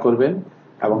ছাড়াই পার করবেন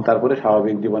এবং তারপরে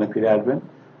স্বাভাবিক জীবনে ফিরে আসবেন।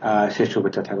 সেই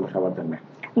শুভেচ্ছা থাকবে সবার জন্য।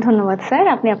 ধন্যবাদ স্যার,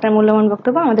 আপনি আপনার মূল্যবান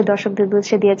বক্তব্য আমাদের দর্শকদের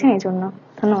উদ্দেশ্যে দিয়েছেন, এই জন্য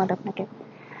ধন্যবাদ আপনাকে।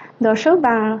 দর্শক,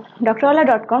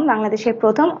 ডক্টরওয়ালা.com বাংলাদেশের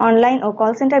প্রথম অনলাইন ও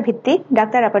কল সেন্টার ভিত্তিক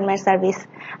ডাক্তার অ্যাপয়েন্টমেন্ট সার্ভিস।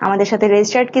 আমাদের সাথে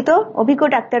রেজিস্টার্ডকৃত অভিজ্ঞ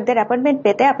ডাক্তারদের অ্যাপয়েন্টমেন্ট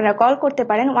পেতে আপনারা কল করতে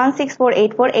পারেন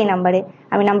 16484 এই নম্বরে।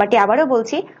 আমি নাম্বারটি আবারও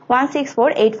বলছি,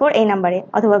 16484 এই নম্বরে,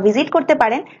 অথবা ভিজিট করতে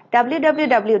পারেন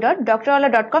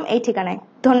www.drwala.com এই ঠিকানায়।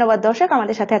 ধন্যবাদ দর্শক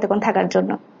আমাদের সাথে এতক্ষণ থাকার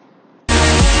জন্য।